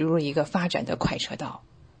是驶入了一个发展的快车道。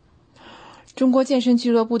中国健身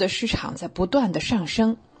俱乐部的市场在不断的上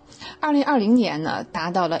升，2020年呢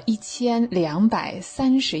达到了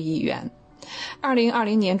1230亿元。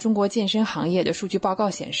2020年中国健身行业的数据报告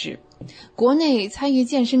显示，国内参与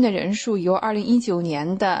健身的人数由2019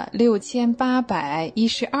年的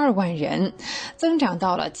6812万人增长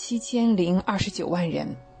到了7029万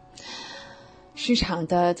人。市场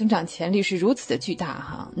的增长潜力是如此的巨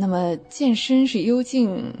大那么健身究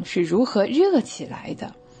竟是如何热起来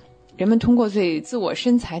的？人们通过对自我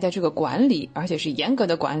身材的这个管理，而且是严格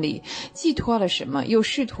的管理，寄托了什么？又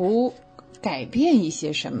试图改变一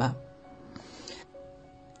些什么？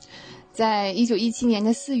在1917年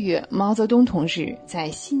的4月，毛泽东同志在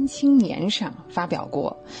《新青年》上发表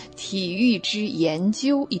过《体育之研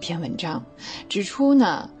究》一篇文章，指出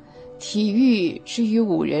呢，体育之于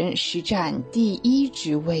吾人实占第一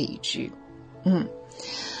之位置。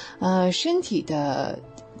身体的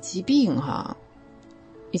疾病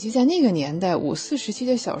以及在那个年代54时期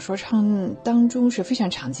的小说当中是非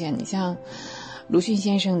常常见的。你像鲁迅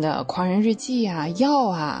先生的《狂人日记》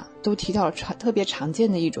药都提到了特别常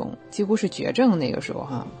见的一种，几乎是绝症，那个时候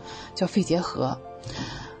叫肺结核。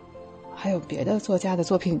还有别的作家的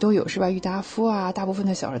作品都有，是吧？郁达夫大部分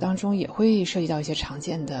的小说当中也会涉及到一些常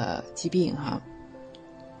见的疾病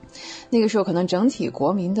那个时候可能整体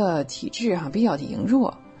国民的体质比较的羸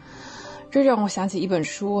弱。这让我想起一本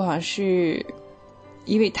书是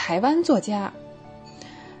一位台湾作家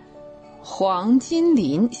黄金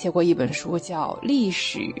林写过一本书，叫《历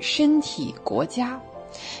史身体国家》。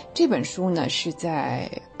这本书呢是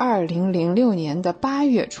在2006年的8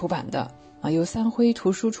月出版的由三辉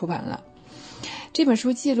图书出版了。这本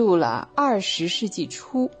书记录了20世纪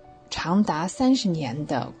初长达30年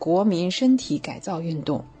的国民身体改造运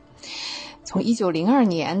动，从1902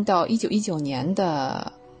年到1919年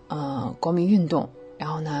的国民运动，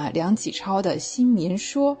然后呢梁启超的新民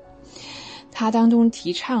说，他当中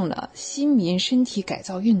提倡了新民身体改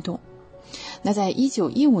造运动。那在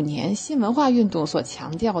1915年新文化运动所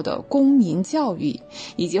强调的公民教育，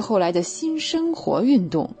以及后来的新生活运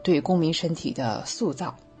动对公民身体的塑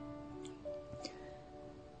造。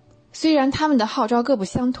虽然他们的号召各不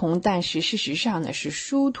相同，但是事实上呢是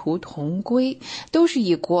殊途同归，都是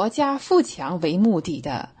以国家富强为目的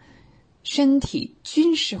的身体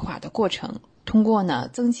军事化的过程，通过呢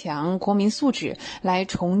增强国民素质来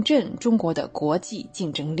重振中国的国际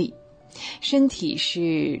竞争力。身体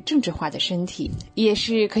是政治化的身体，也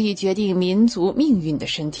是可以决定民族命运的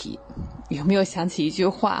身体。有没有想起一句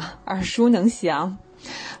话，耳熟能详？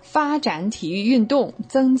发展体育运动，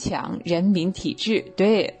增强人民体质。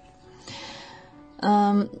对，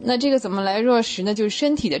那这个怎么来落实呢？就是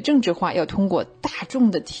身体的政治化要通过大众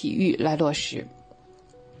的体育来落实。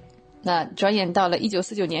那转眼到了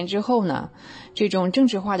1949年之后呢，这种政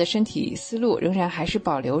治化的身体思路仍然还是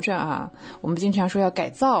保留着啊。我们经常说要改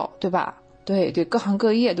造，对吧？对，各行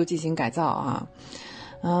各业都进行改造啊。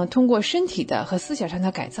通过身体的和思想上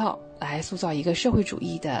的改造来塑造一个社会主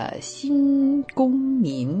义的新公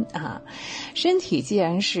民啊。身体既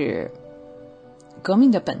然是革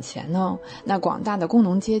命的本钱呢，那广大的工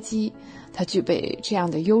农阶级它具备这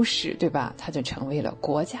样的优势，对吧？它就成为了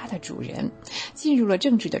国家的主人，进入了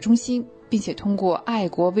政治的中心，并且通过爱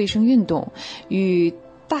国卫生运动与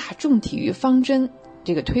大众体育方针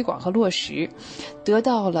这个推广和落实，得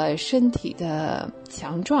到了身体的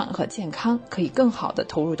强壮和健康，可以更好地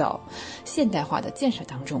投入到现代化的建设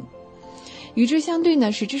当中。与之相对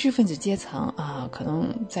呢，是知识分子阶层啊，可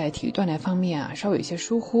能在体育锻炼方面啊稍有一些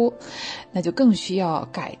疏忽，那就更需要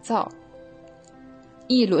改造。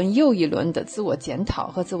一轮又一轮的自我检讨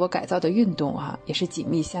和自我改造的运动啊，也是紧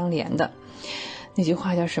密相连的。那句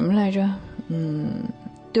话叫什么来着？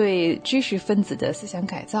对知识分子的思想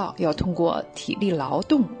改造要通过体力劳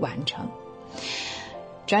动完成。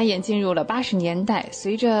转眼进入了80年代，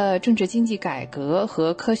随着政治经济改革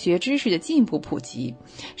和科学知识的进一步普及，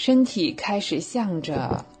身体开始向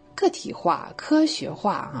着个体化、科学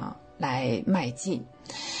化来迈进。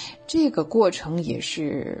这个过程也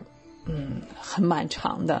是很漫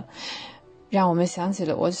长的，让我们想起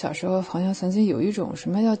了我小时候好像曾经有一种什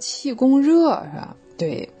么叫气功热，是吧？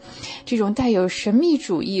对，这种带有神秘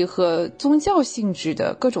主义和宗教性质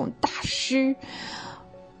的各种大师，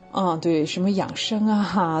对，什么养生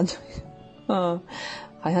啊，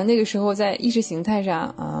好像那个时候在意识形态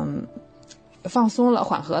上，放松了，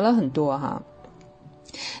缓和了很多哈。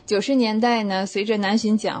90年代呢，随着南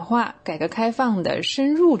巡讲话、改革开放的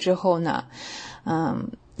深入之后呢，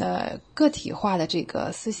个体化的这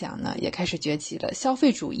个思想呢，也开始崛起了，消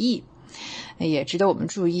费主义。也值得我们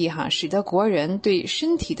注意哈，使得国人对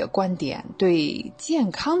身体的观点、对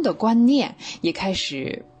健康的观念也开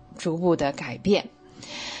始逐步的改变。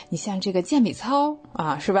你像这个健美操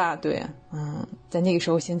啊，是吧？对，在那个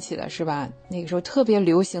时候兴起了，是吧？那个时候特别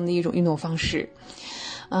流行的一种运动方式。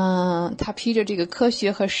它披着这个科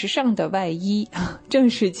学和时尚的外衣，正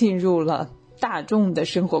式进入了大众的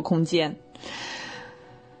生活空间。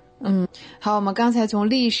好，我们刚才从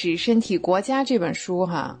历史、身体、国家这本书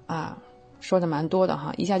说的蛮多的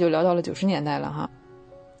哈，一下就聊到了90年代了哈。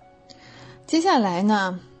接下来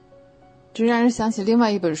呢，就让人想起另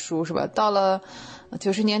外一本书，是吧？到了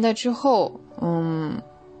90年代之后，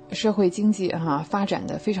社会经济发展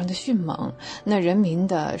的非常的迅猛，那人民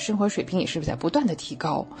的生活水平也是在不断的提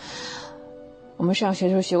高。我们上学的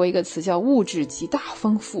时候学过一个词叫物质极大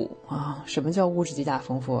丰富啊。什么叫物质极大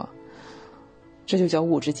丰富？这就叫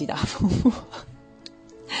物质极大丰富。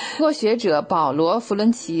英国学者保罗·弗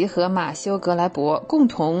伦奇和马修·格莱伯共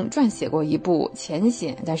同撰写过一部浅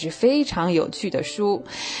显但是非常有趣的书，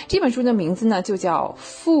这本书的名字呢就叫《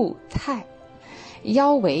富态：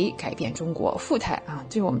腰围改变中国》。富态啊，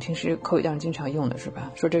这是我们平时口语当中经常用的，是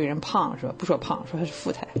吧？说这个人胖是吧？不说胖，说他是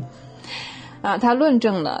富态啊。他论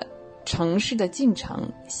证了城市的进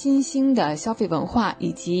程、新兴的消费文化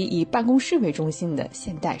以及以办公室为中心的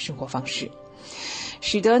现代生活方式，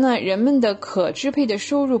使得呢人们的可支配的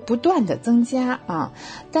收入不断的增加啊，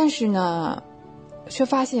但是呢却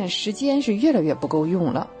发现时间是越来越不够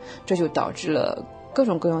用了，这就导致了各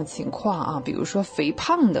种各样的情况啊，比如说肥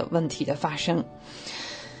胖的问题的发生。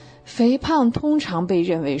肥胖通常被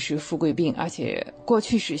认为是富贵病，而且过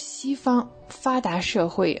去是西方发达社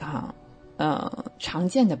会常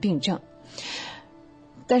见的病症。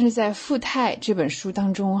但是在《富态》这本书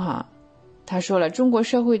当中他说了，中国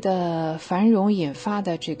社会的繁荣引发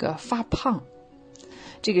的这个发胖，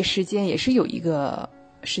这个时间也是有一个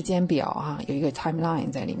时间表有一个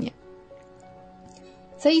timeline 在里面。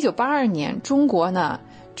在1982年，中国呢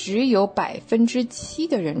只有 7%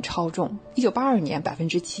 的人超重，1982年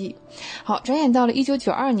 7%。好，转眼到了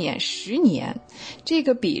1992年，10年，这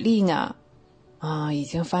个比例呢已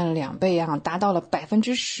经翻了2倍达到了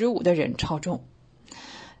 15% 的人超重。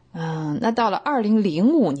那到了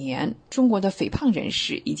2005年，中国的肥胖人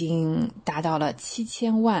士已经达到了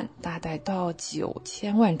7000万，大概到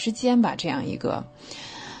9000万之间吧，这样一个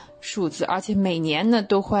数字，而且每年呢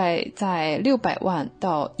都会在600万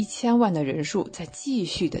到1000万的人数在继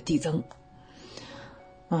续的递增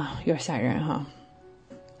有点吓人哈。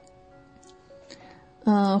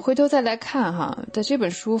回头再来看在这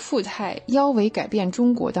本书《富态：腰围改变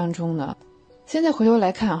中国》当中呢，现在回头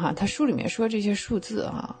来看哈，他书里面说这些数字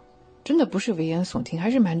啊，真的不是危言耸听，还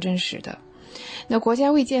是蛮真实的。那国家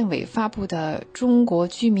卫健委发布的《中国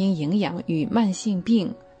居民营养与慢性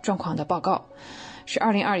病状况的报告》是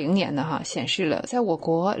2020年的哈，显示了在我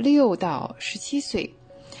国6到17岁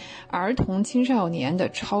儿童青少年的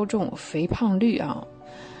超重肥胖率啊，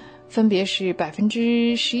分别是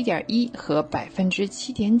11.1%和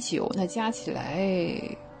7.9%，那加起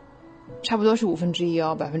来差不多是1/5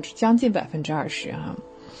哦，将近20%啊。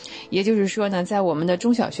也就是说呢，在我们的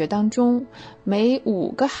中小学当中，每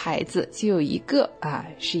5个孩子就有1个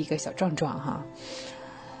是一个小壮壮哈。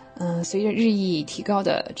随着日益提高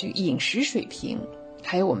的这个饮食水平，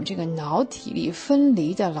还有我们这个脑体力分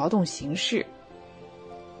离的劳动形式，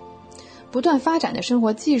不断发展的生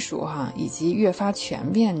活技术以及越发全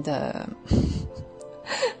面的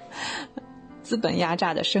资本压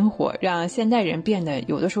榨的生活，让现代人变得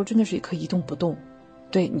有的时候真的是可以一动不动。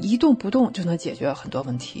对，你一动不动就能解决很多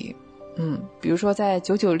问题。比如说在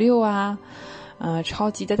996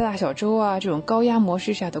超级的大小周这种高压模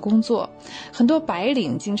式下的工作，很多白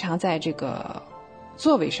领经常在这个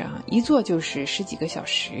座位上一坐就是10几个小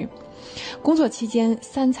时，工作期间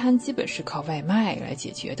3餐基本是靠外卖来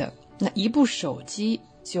解决的，那一部手机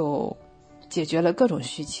就解决了各种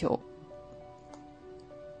需求。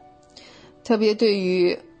特别对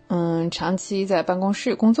于长期在办公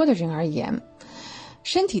室工作的人而言，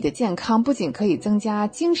身体的健康不仅可以增加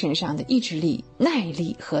精神上的意志力、耐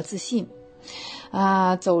力和自信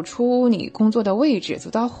走出你工作的位置，走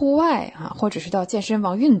到户外或者是到健身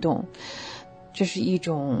房运动，这是一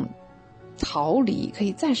种逃离，可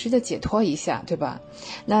以暂时的解脱一下，对吧？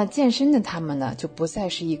那健身的他们呢，就不再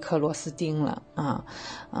是一颗螺丝钉了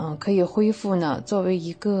可以恢复呢作为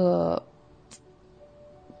一个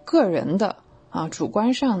个人的主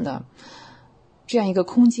观上的这样一个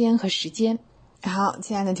空间和时间。好，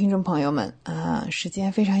亲爱的听众朋友们时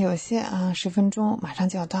间非常有限10分钟马上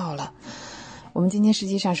就要到了。我们今天实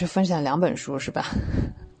际上是分享2本书是吧？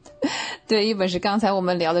对，一本是刚才我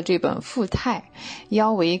们聊的这本《富态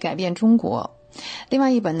腰围改变中国》，另外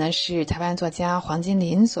一本呢是台湾作家黄金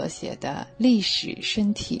林所写的《历史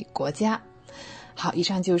身体国家》。好，以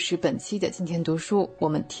上就是本期的今天读书，我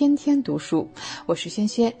们天天读书，我是轩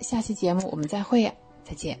轩，下期节目我们再会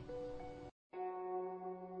再见。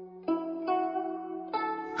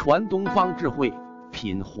传东方智慧，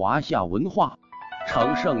品华夏文化，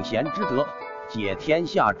承圣贤之德，解天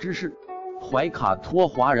下之事。怀卡托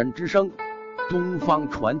华人之声，东方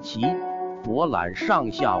传奇，博览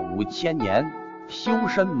上下5000年，修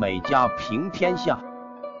身美家平天下。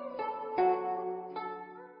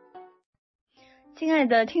亲爱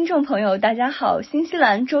的听众朋友，大家好，新西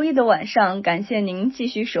兰周一的晚上，感谢您继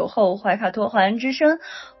续守候怀卡托华人之声，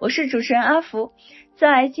我是主持人阿福。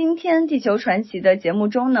在今天地球传奇的节目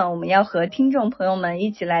中呢，我们要和听众朋友们一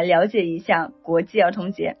起来了解一下国际儿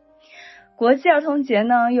童节。国际儿童节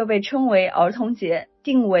呢，又被称为儿童节，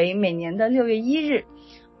定为每年的6月1日。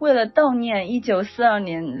为了悼念1942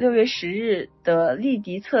年6月10日的利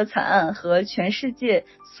迪策惨案和全世界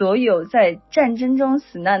所有在战争中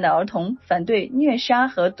死难的儿童，反对虐杀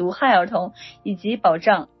和毒害儿童，以及保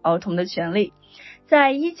障儿童的权利，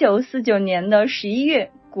在1949年的11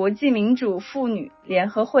月，国际民主妇女联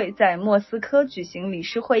合会在莫斯科举行理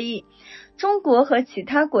事会议，中国和其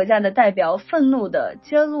他国家的代表愤怒地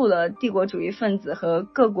揭露了帝国主义分子和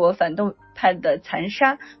各国反动派的残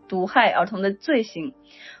杀、毒害儿童的罪行。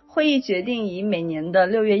会议决定以每年的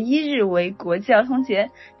6月1日为国际儿童节，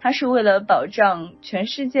它是为了保障全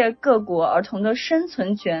世界各国儿童的生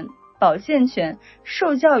存权、保健权、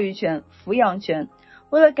受教育权、抚养权，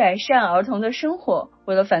为了改善儿童的生活，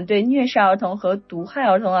为了反对虐杀儿童和毒害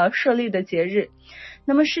儿童而设立的节日。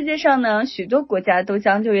那么世界上呢，许多国家都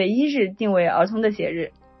将6月1日定为儿童的节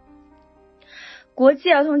日。国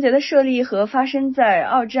际儿童节的设立和发生在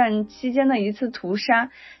2战期间的一次屠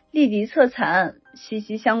杀利迪策惨案息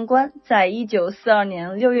息相关。在1942年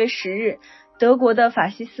6月10日，德国的法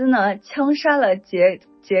西斯呢枪杀了捷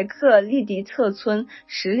克利迪策村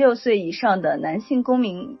16岁以上的男性公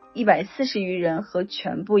民140余人和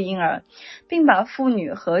全部婴儿，并把妇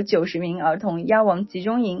女和90名儿童押往集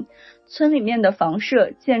中营。村里面的房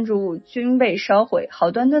舍、建筑物均被烧毁，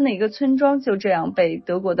好端端的一个村庄就这样被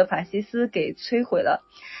德国的法西斯给摧毁了。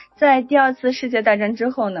在第2次世界大战之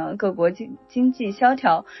后呢，各国经济萧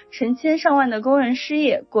条，成千上万的工人失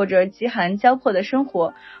业，过着饥寒交迫的生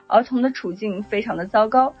活，儿童的处境非常的糟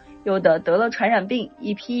糕，有的得了传染病，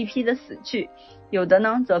一批一批的死去，有的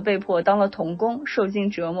呢则被迫当了童工，受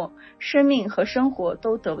尽折磨，生命和生活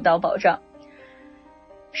都得不到保障。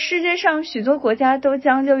世界上许多国家都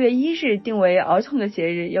将6月1日定为儿童的节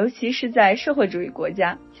日，尤其是在社会主义国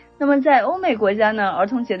家。那么在欧美国家呢，儿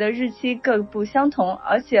童节的日期各不相同，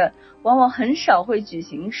而且往往很少会举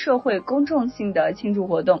行社会公众性的庆祝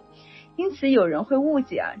活动，因此有人会误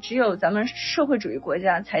解只有咱们社会主义国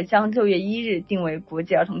家才将6月1日定为国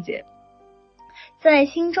际儿童节。在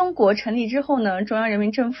新中国成立之后呢，中央人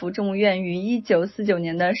民政府政务院于1949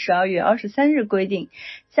年的12月23日规定，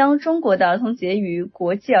将中国的儿童节与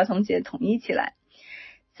国际儿童节统一起来。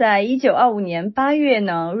在1925年8月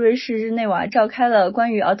呢，瑞士日内瓦召开了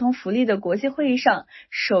关于儿童福利的国际会议上，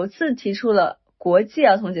首次提出了国际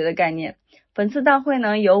儿童节的概念。本次大会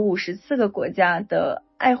呢，有54个国家的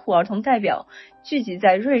爱护儿童代表聚集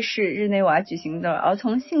在瑞士日内瓦举行的儿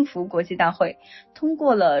童幸福国际大会，通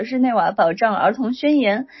过了日内瓦保障儿童宣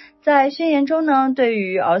言。在宣言中呢，对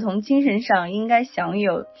于儿童精神上应该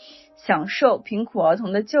享受贫苦儿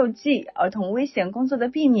童的救济、儿童危险工作的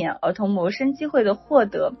避免、儿童谋生机会的获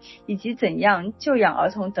得，以及怎样救养儿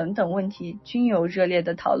童等等问题均有热烈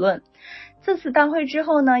的讨论。这次大会之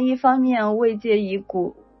后呢，一方面为借以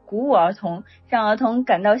鼓舞儿童，让儿童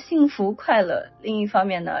感到幸福快乐，另一方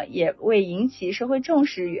面呢，也为引起社会重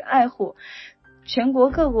视与爱护，全国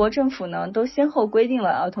各国政府呢都先后规定了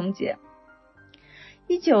儿童节。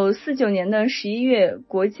1949年的11月，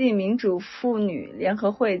国际民主妇女联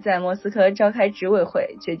合会在莫斯科召开执委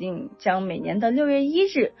会，决定将每年的6月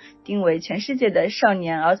1日定为全世界的少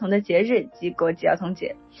年儿童的节日及国际儿童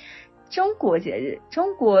节。中国节日，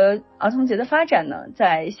中国儿童节的发展呢，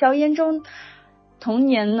在硝烟中，童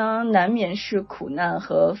年呢难免是苦难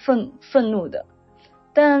和愤怒的，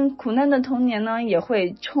但苦难的童年呢也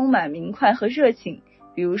会充满明快和热情。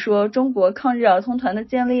比如说中国抗日儿童团的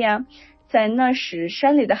建立在那时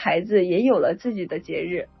山里的孩子也有了自己的节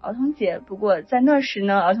日儿童节，不过在那时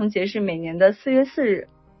呢，儿童节是每年的4月4日。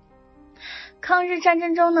抗日战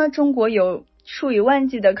争中呢，中国有数以万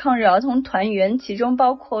计的抗日儿童团员，其中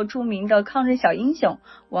包括著名的抗日小英雄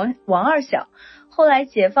王二小。后来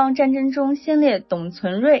解放战争中先烈董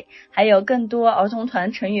存瑞，还有更多儿童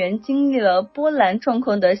团成员经历了波澜壮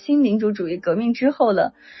阔的新民主主义革命之后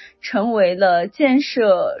成为了建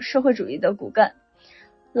设社会主义的骨干。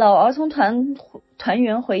老儿童团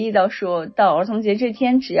员回忆到说，到儿童节这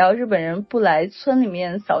天，只要日本人不来村里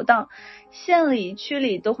面扫荡，县里区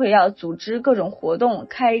里都会要组织各种活动，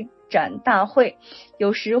开展大会，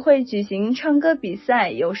有时会举行唱歌比赛，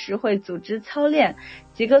有时会组织操练，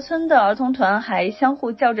几个村的儿童团还相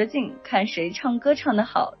互较着劲，看谁唱歌唱得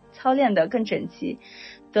好，操练得更整齐，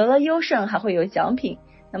得了优胜还会有奖品。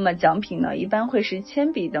那么奖品呢，一般会是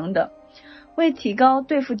铅笔等等。为提高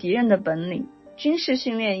对付敌人的本领，军事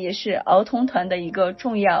训练也是儿童团的一个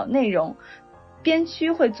重要内容。边区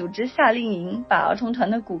会组织夏令营，把儿童团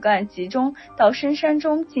的骨干集中到深山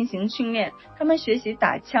中进行训练，他们学习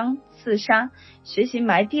打枪、刺杀，学习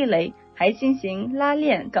埋地雷，还进行拉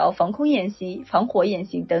练、搞防空演习、防火演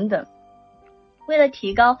习等等。为了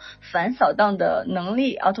提高反扫荡的能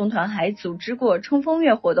力，儿童团还组织过冲锋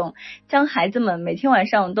月活动，将孩子们每天晚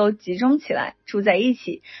上都集中起来，住在一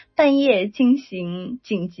起，半夜进行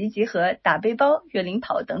紧急集合、打背包、越岭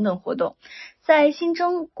跑等等活动。在新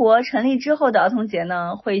中国成立之后的儿童节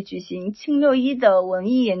呢，会举行庆6·1的文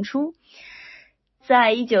艺演出。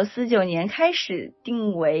在1949年开始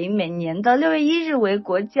定为每年的6月1日为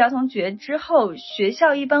国际儿童节之后，学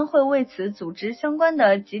校一般会为此组织相关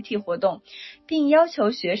的集体活动，并要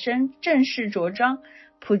求学生正式着装。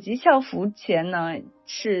普及校服前呢，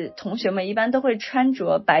是同学们一般都会穿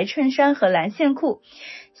着白衬衫和蓝线裤。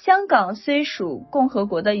香港虽属共和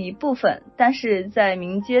国的一部分，但是在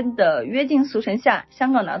民间的约定俗成下，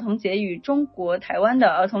香港的儿童节与中国台湾的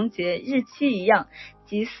儿童节日期一样，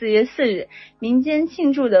即4月4日。民间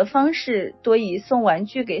庆祝的方式多以送玩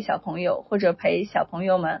具给小朋友，或者陪小朋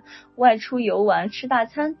友们外出游玩、吃大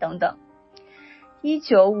餐等等。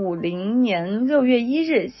1950年6月1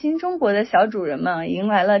日，新中国的小主人们迎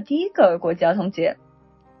来了第一个国际儿童节。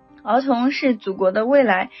儿童是祖国的未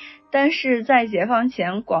来，但是在解放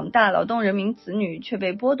前，广大劳动人民子女却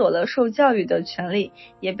被剥夺了受教育的权利，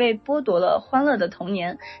也被剥夺了欢乐的童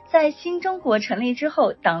年。在新中国成立之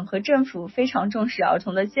后，党和政府非常重视儿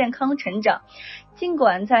童的健康成长。尽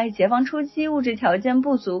管在解放初期物质条件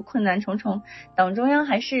不足，困难重重，党中央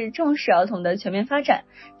还是重视儿童的全面发展。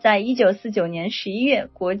在1949年11月，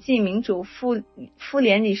国际民主妇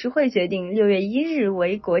联理事会决定6月1日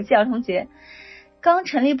为国际儿童节。刚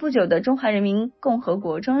成立不久的中华人民共和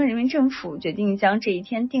国中央人民政府决定将这一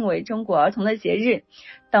天定为中国儿童的节日。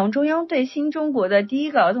党中央对新中国的第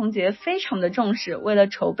一个儿童节非常的重视，为了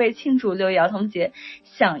筹备庆祝6一儿童节，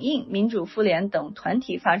响应民主妇联等团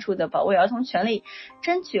体发出的保卫儿童权利、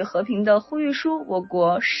争取和平的呼吁书，我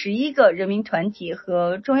国11个人民团体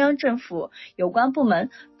和中央政府有关部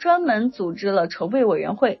门专门组织了筹备委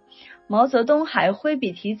员会。毛泽东还挥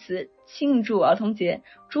笔题词庆祝儿童节，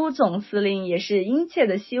朱总司令也是殷切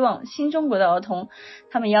的希望新中国的儿童，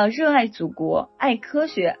他们要热爱祖国、爱科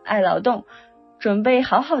学、爱劳动，准备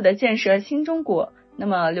好好的建设新中国。那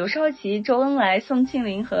么刘少奇、周恩来、宋庆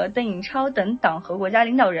龄和邓颖超等党和国家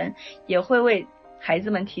领导人也会为孩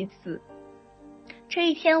子们题词。这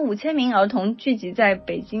一天，5000名儿童聚集在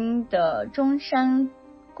北京的中山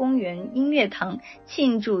公园音乐堂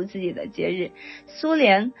庆祝自己的节日。苏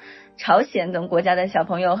联、朝鲜等国家的小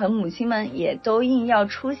朋友和母亲们也都应邀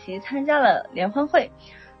出席参加了联欢会。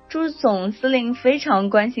朱总司令非常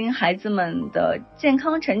关心孩子们的健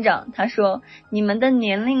康成长，他说，你们的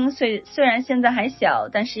年龄虽然现在还小，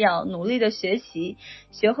但是要努力的学习，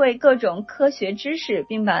学会各种科学知识，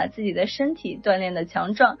并把自己的身体锻炼得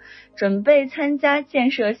强壮，准备参加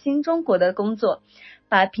建设新中国的工作，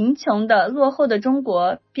把贫穷的落后的中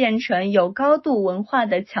国变成有高度文化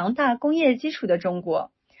的强大工业基础的中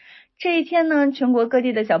国。这一天呢，全国各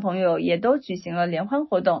地的小朋友也都举行了联欢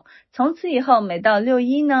活动。从此以后，每到6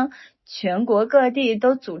一呢，全国各地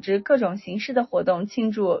都组织各种形式的活动，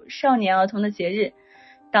庆祝少年儿童的节日。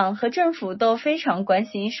党和政府都非常关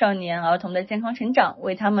心少年儿童的健康成长，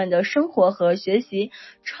为他们的生活和学习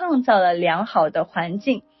创造了良好的环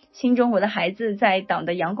境。新中国的孩子在党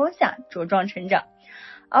的阳光下茁壮成长。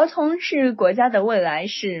儿童是国家的未来，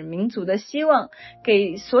是民族的希望，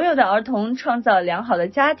给所有的儿童创造良好的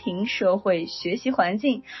家庭、社会、学习环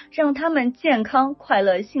境，让他们健康、快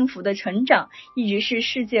乐、幸福的成长，一直是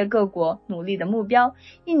世界各国努力的目标。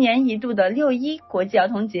1年1度的6一国际儿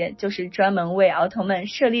童节就是专门为儿童们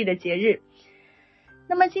设立的节日。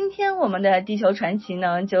那么今天我们的地球传奇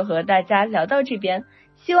呢，就和大家聊到这边。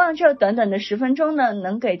希望这短短的10分钟呢，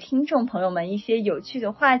能给听众朋友们一些有趣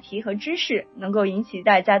的话题和知识，能够引起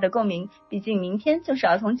大家的共鸣。毕竟明天就是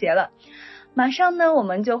儿童节了。马上呢，我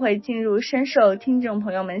们就会进入深受听众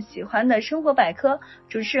朋友们喜欢的生活百科，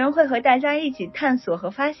主持人会和大家一起探索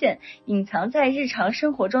和发现隐藏在日常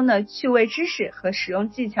生活中的趣味知识和实用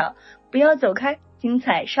技巧。不要走开，精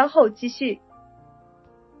彩稍后继续。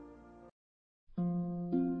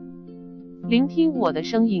聆听我的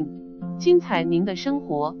声音，精彩您的生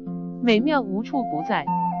活，美妙无处不在。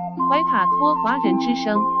怀卡托华人之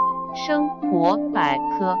声生活百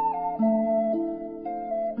科。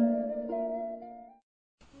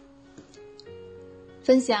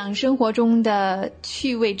分享生活中的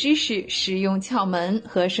趣味知识、实用窍门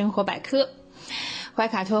和生活百科。怀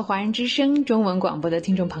卡托华人之声中文广播的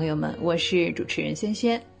听众朋友们，我是主持人萱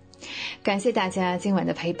萱。感谢大家今晚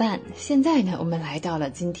的陪伴。现在呢，我们来到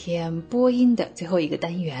了今天播音的最后一个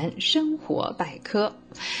单元——生活百科。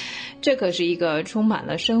这可是一个充满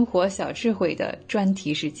了生活小智慧的专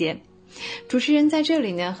题时间。主持人在这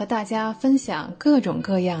里呢，和大家分享各种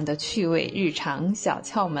各样的趣味日常小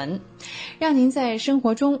窍门，让您在生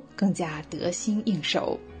活中更加得心应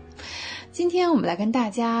手。今天我们来跟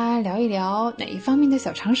大家聊一聊哪一方面的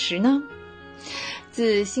小常识呢？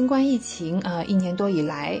自新冠疫情1年多以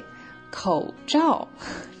来，口罩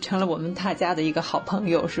成了我们大家的一个好朋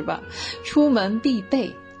友，是吧？出门必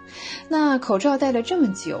备。那口罩戴了这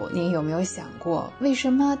么久，您有没有想过，为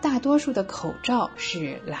什么大多数的口罩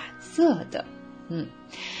是蓝色的？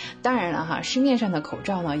当然了哈，市面上的口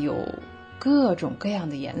罩呢有各种各样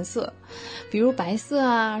的颜色，比如白色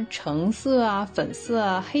啊、橙色啊、粉色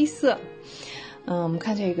啊、黑色。我们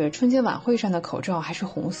看这个春节晚会上的口罩还是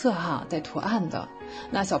红色哈，带图案的。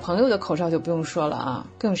那小朋友的口罩就不用说了啊，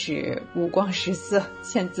更是五光十色，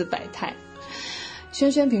千姿百态。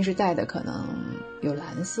萱萱平时戴的可能有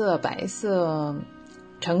蓝色、白色、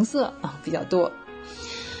橙色比较多。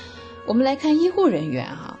我们来看医护人员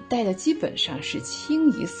戴的基本上是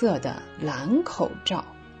清一色的蓝口罩。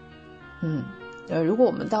如果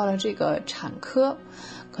我们到了这个产科，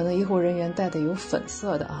可能医护人员戴的有粉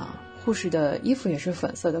色的护士的衣服也是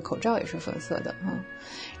粉色的，口罩也是粉色的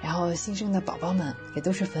然后新生的宝宝们也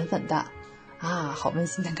都是粉粉的好温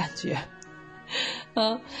馨的感觉。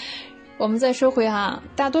我们再说回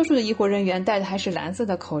大多数的医护人员戴的还是蓝色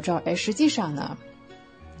的口罩。实际上呢，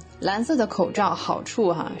蓝色的口罩好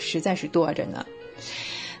处实在是多着呢。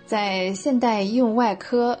在现代医用外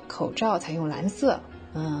科，口罩采用蓝色，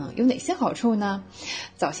有哪些好处呢？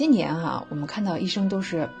早些年我们看到医生都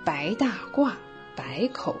是白大褂白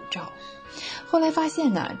口罩。后来发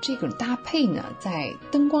现呢，这种搭配呢，在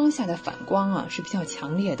灯光下的反光啊是比较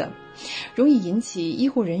强烈的，容易引起医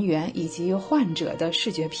护人员以及患者的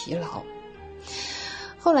视觉疲劳。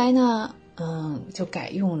后来呢，就改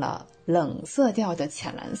用了冷色调的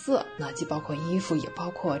浅蓝色，那既包括衣服，也包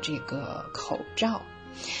括这个口罩，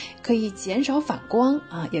可以减少反光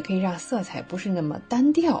啊，也可以让色彩不是那么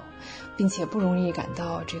单调，并且不容易感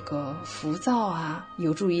到这个浮躁啊，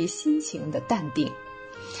有助于心情的淡定。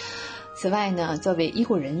此外呢，作为医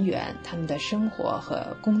护人员，他们的生活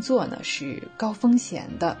和工作呢是高风险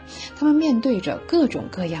的，他们面对着各种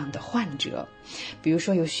各样的患者，比如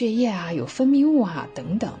说有血液啊，有分泌物啊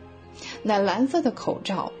等等。那蓝色的口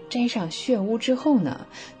罩摘上血污之后呢，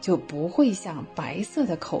就不会像白色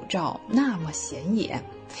的口罩那么显眼，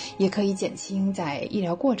也可以减轻在医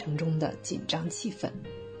疗过程中的紧张气氛。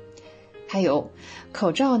还有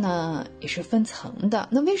口罩呢也是分层的，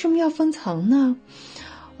那为什么要分层呢？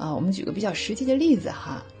我们举个比较实际的例子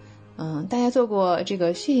哈，大家做过这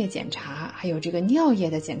个血液检查，还有这个尿液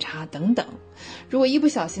的检查等等，如果一不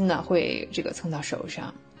小心呢会这个蹭到手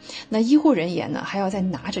上，那医护人员呢还要再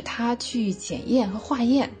拿着它去检验和化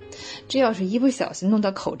验，这要是一不小心弄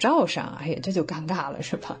到口罩上，哎呀，这就尴尬了，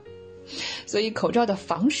是吧？所以口罩的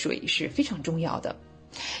防水是非常重要的。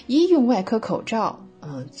医用外科口罩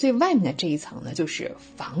最外面的这一层呢就是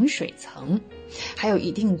防水层，还有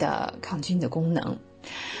一定的抗菌的功能。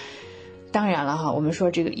当然了哈，我们说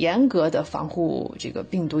这个严格的防护这个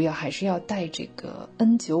病毒还是要戴这个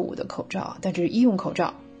N95 的口罩，但是医用口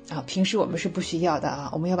罩啊，平时我们是不需要的啊，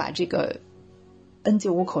我们要把这个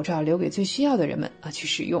N95 口罩留给最需要的人们啊去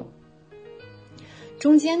使用。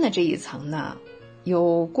中间的这一层呢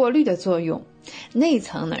有过滤的作用，内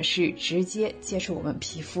层呢是直接接触我们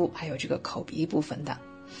皮肤还有这个口鼻部分的。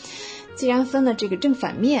既然分了这个正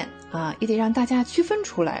反面啊，也得让大家区分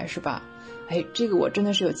出来，是吧？这个我真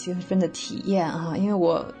的是有7分的体验啊，因为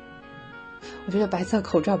我觉得白色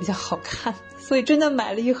口罩比较好看，所以真的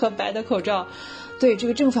买了一盒白的口罩。对，这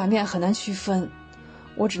个正反面很难区分，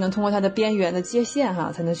我只能通过它的边缘的接线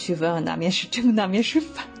才能区分哪面是正哪面是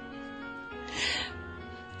反。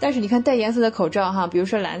但是你看带颜色的口罩比如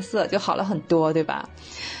说蓝色就好了很多，对吧？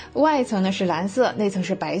外层呢是蓝色，内层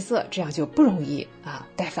是白色，这样就不容易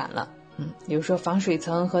带反了。比如说防水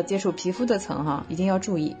层和接触皮肤的层一定要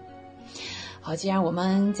注意。好，既然我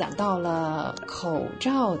们讲到了口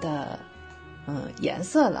罩的颜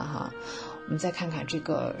色了我们再看看这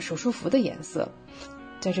个手术服的颜色。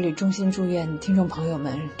在这里衷心祝愿听众朋友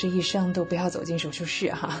们这一生都不要走进手术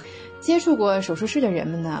室接触过手术室的人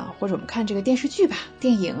们呢，或者我们看这个电视剧吧，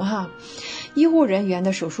电影医护人员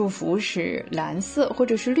的手术服是蓝色或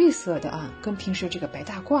者是绿色的跟平时这个白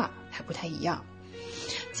大褂还不太一样。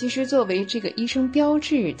其实作为这个医生标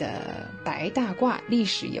志的白大褂历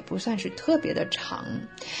史也不算是特别的长，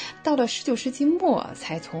到了19世纪末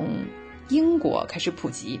才从英国开始普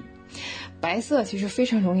及。白色其实非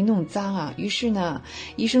常容易弄脏于是呢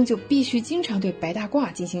医生就必须经常对白大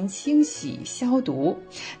褂进行清洗消毒，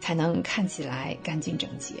才能看起来干净整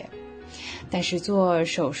洁。但是做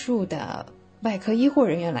手术的外科医护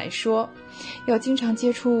人员来说，要经常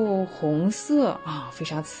接触红色非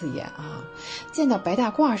常刺眼见到白大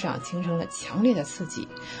褂上形成了强烈的刺激，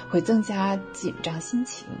会增加紧张心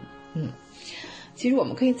情。其实我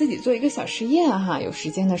们可以自己做一个小实验有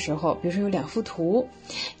时间的时候，比如说有2幅图，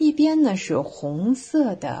一边呢是红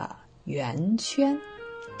色的圆圈，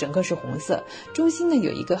整个是红色，中心呢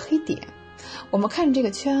有一个黑点，我们看这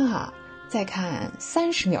个圈再看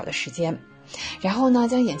30秒的时间，然后呢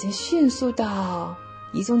将眼睛迅速到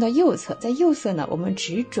移动到右侧，在右侧呢我们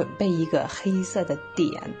只准备一个黑色的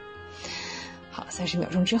点。好，30秒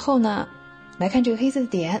钟之后呢，来看这个黑色的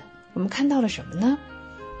点，我们看到了什么呢？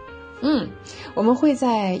我们会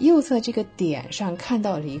在右侧这个点上看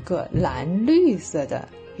到了一个蓝绿色的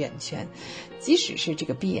圆圈，即使是这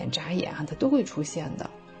个闭眼眨眼它都会出现的。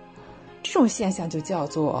这种现象就叫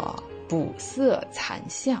做补色残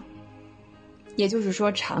像。也就是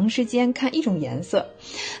说，长时间看一种颜色，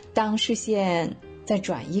当视线再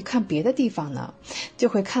转移看别的地方呢，就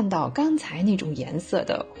会看到刚才那种颜色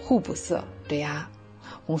的互补色。对呀，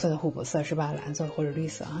红色的互补色是吧？蓝色或者绿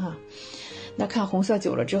色那看红色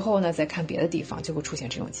久了之后呢，再看别的地方就会出现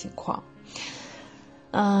这种情况。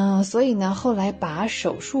所以呢，后来把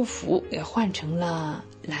手术服也换成了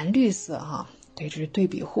蓝绿色对，这是对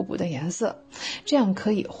比互补的颜色，这样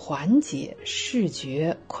可以缓解视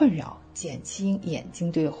觉困扰，减轻眼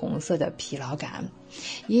睛对红色的疲劳感，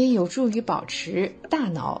也有助于保持大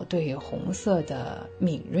脑对红色的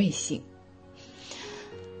敏锐性。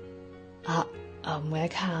我们来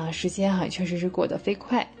看啊，时间也确实是过得飞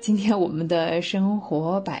快。今天我们的生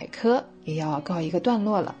活百科也要告一个段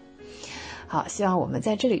落了。好，希望我们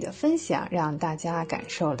在这里的分享让大家感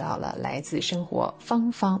受到了来自生活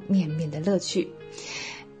方方面面的乐趣。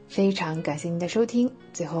非常感谢您的收听，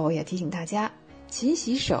最后也提醒大家勤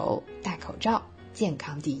洗手、戴口罩，健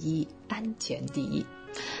康第一，安全第一。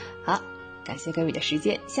好，感谢各位的时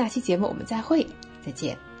间，下期节目我们再会，再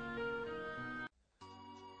见。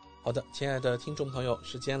好的，亲爱的听众朋友，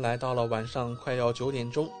时间来到了晚上快要9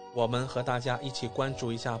点钟，我们和大家一起关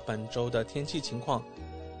注一下本周的天气情况。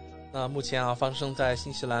那目前啊，发生在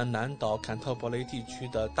新西兰南岛坎特伯雷地区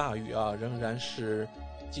的大雨啊，仍然是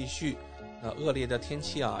继续。恶劣的天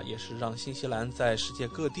气啊，也是让新西兰在世界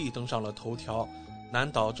各地登上了头条。南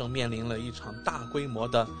岛正面临了一场大规模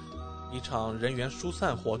的一场人员疏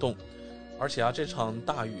散活动，而且啊，这场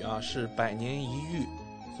大雨啊是100年一遇。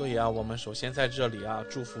所以啊，我们首先在这里啊，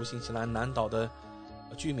祝福新西兰南岛的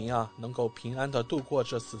居民啊，能够平安地度过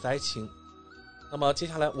这次灾情。那么接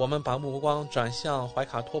下来我们把目光转向怀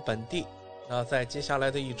卡托本地。在接下来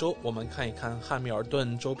的一周，我们看一看汉密尔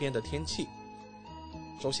顿周边的天气。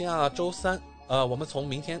首先啊，周三，我们从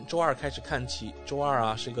明天周二开始看起。周二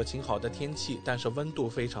啊是一个晴好的天气，但是温度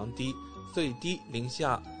非常低，最低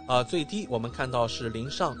最低我们看到是0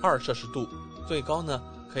上2摄氏度，最高呢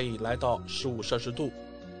可以来到15摄氏度。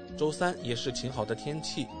周三也是晴好的天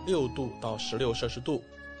气，6度到16摄氏度。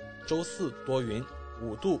周四多云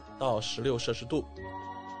，5度到16摄氏度。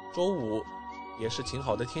周五也是晴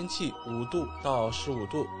好的天气，5度到15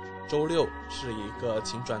度。周六是一个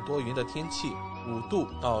晴转多云的天气，5度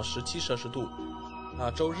到17摄氏度。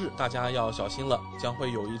周日大家要小心了，将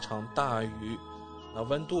会有一场大雨，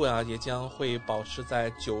温度也将会保持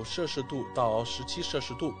在9摄氏度到17摄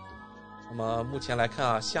氏度。那么目前来看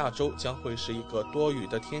啊，下周将会是一个多雨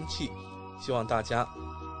的天气，希望大家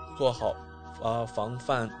做好防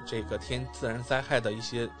范这个自然灾害的一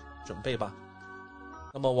些准备吧。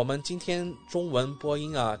那么我们今天中文播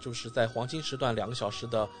音啊，就是在黄金时段2个小时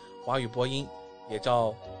的华语播音，也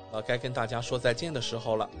该跟大家说再见的时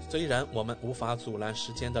候了。虽然我们无法阻拦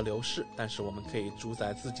时间的流逝，但是我们可以主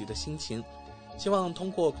宰自己的心情。希望通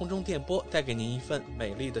过空中电波带给您一份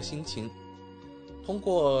美丽的心情。通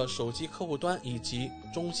过手机客户端以及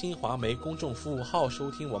中新华媒公众服务号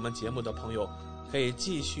收听我们节目的朋友，可以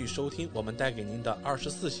继续收听我们带给您的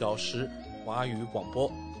24小时华语广播。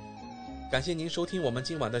感谢您收听我们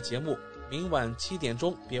今晚的节目，明晚7点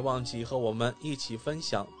钟别忘记和我们一起分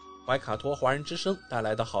享怀卡托华人之声带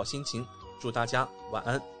来的好心情。祝大家晚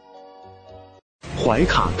安。怀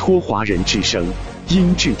卡托华人之声，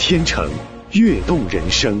音质天成，悦动人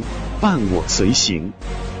生，伴我随行。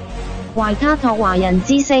懷卡托華人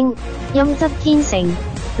之聲，音質天成，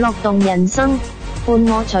樂動人生，伴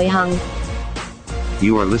我隨行。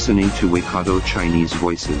You are listening to Waikato Chinese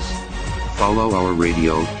Voices. Follow our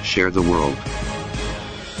radio, share the world.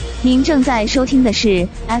 您正在收听的是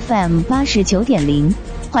FM 89.0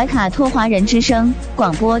怀卡托华人之声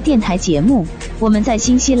广播电台节目，我们在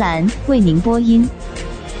新西兰为您播音。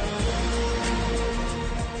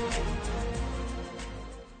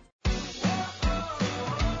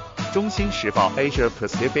中新时报 Asia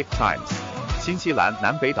Pacific Times， 新西兰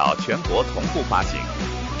南北岛全国同步发行。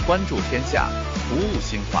关注天下，服务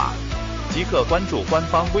新华，即刻关注官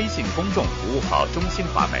方微信公众服务号中新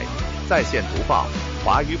华媒，在线读报、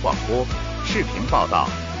华语广播、视频报道，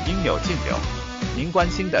应有尽有。您关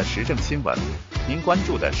心的时政新闻，您关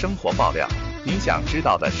注的生活爆料，您想知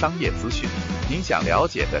道的商业资讯，您想了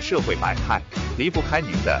解的社会百态，离不开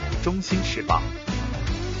您的中新时报。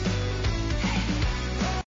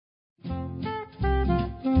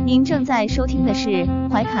您正在收听的是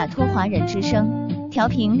怀卡托华人之声，调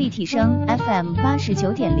频立体声 FM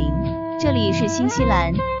 89.0，这里是新西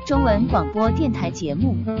兰中文广播电台节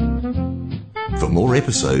目。For more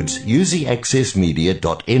episodes, use the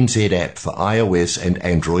accessmedia.nz app for iOS and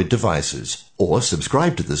Android devices, or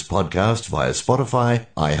subscribe to this podcast via Spotify,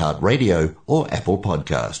 iHeartRadio, or Apple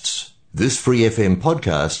Podcasts. This Free FM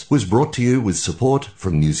podcast was brought to you with support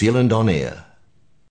from New Zealand On Air.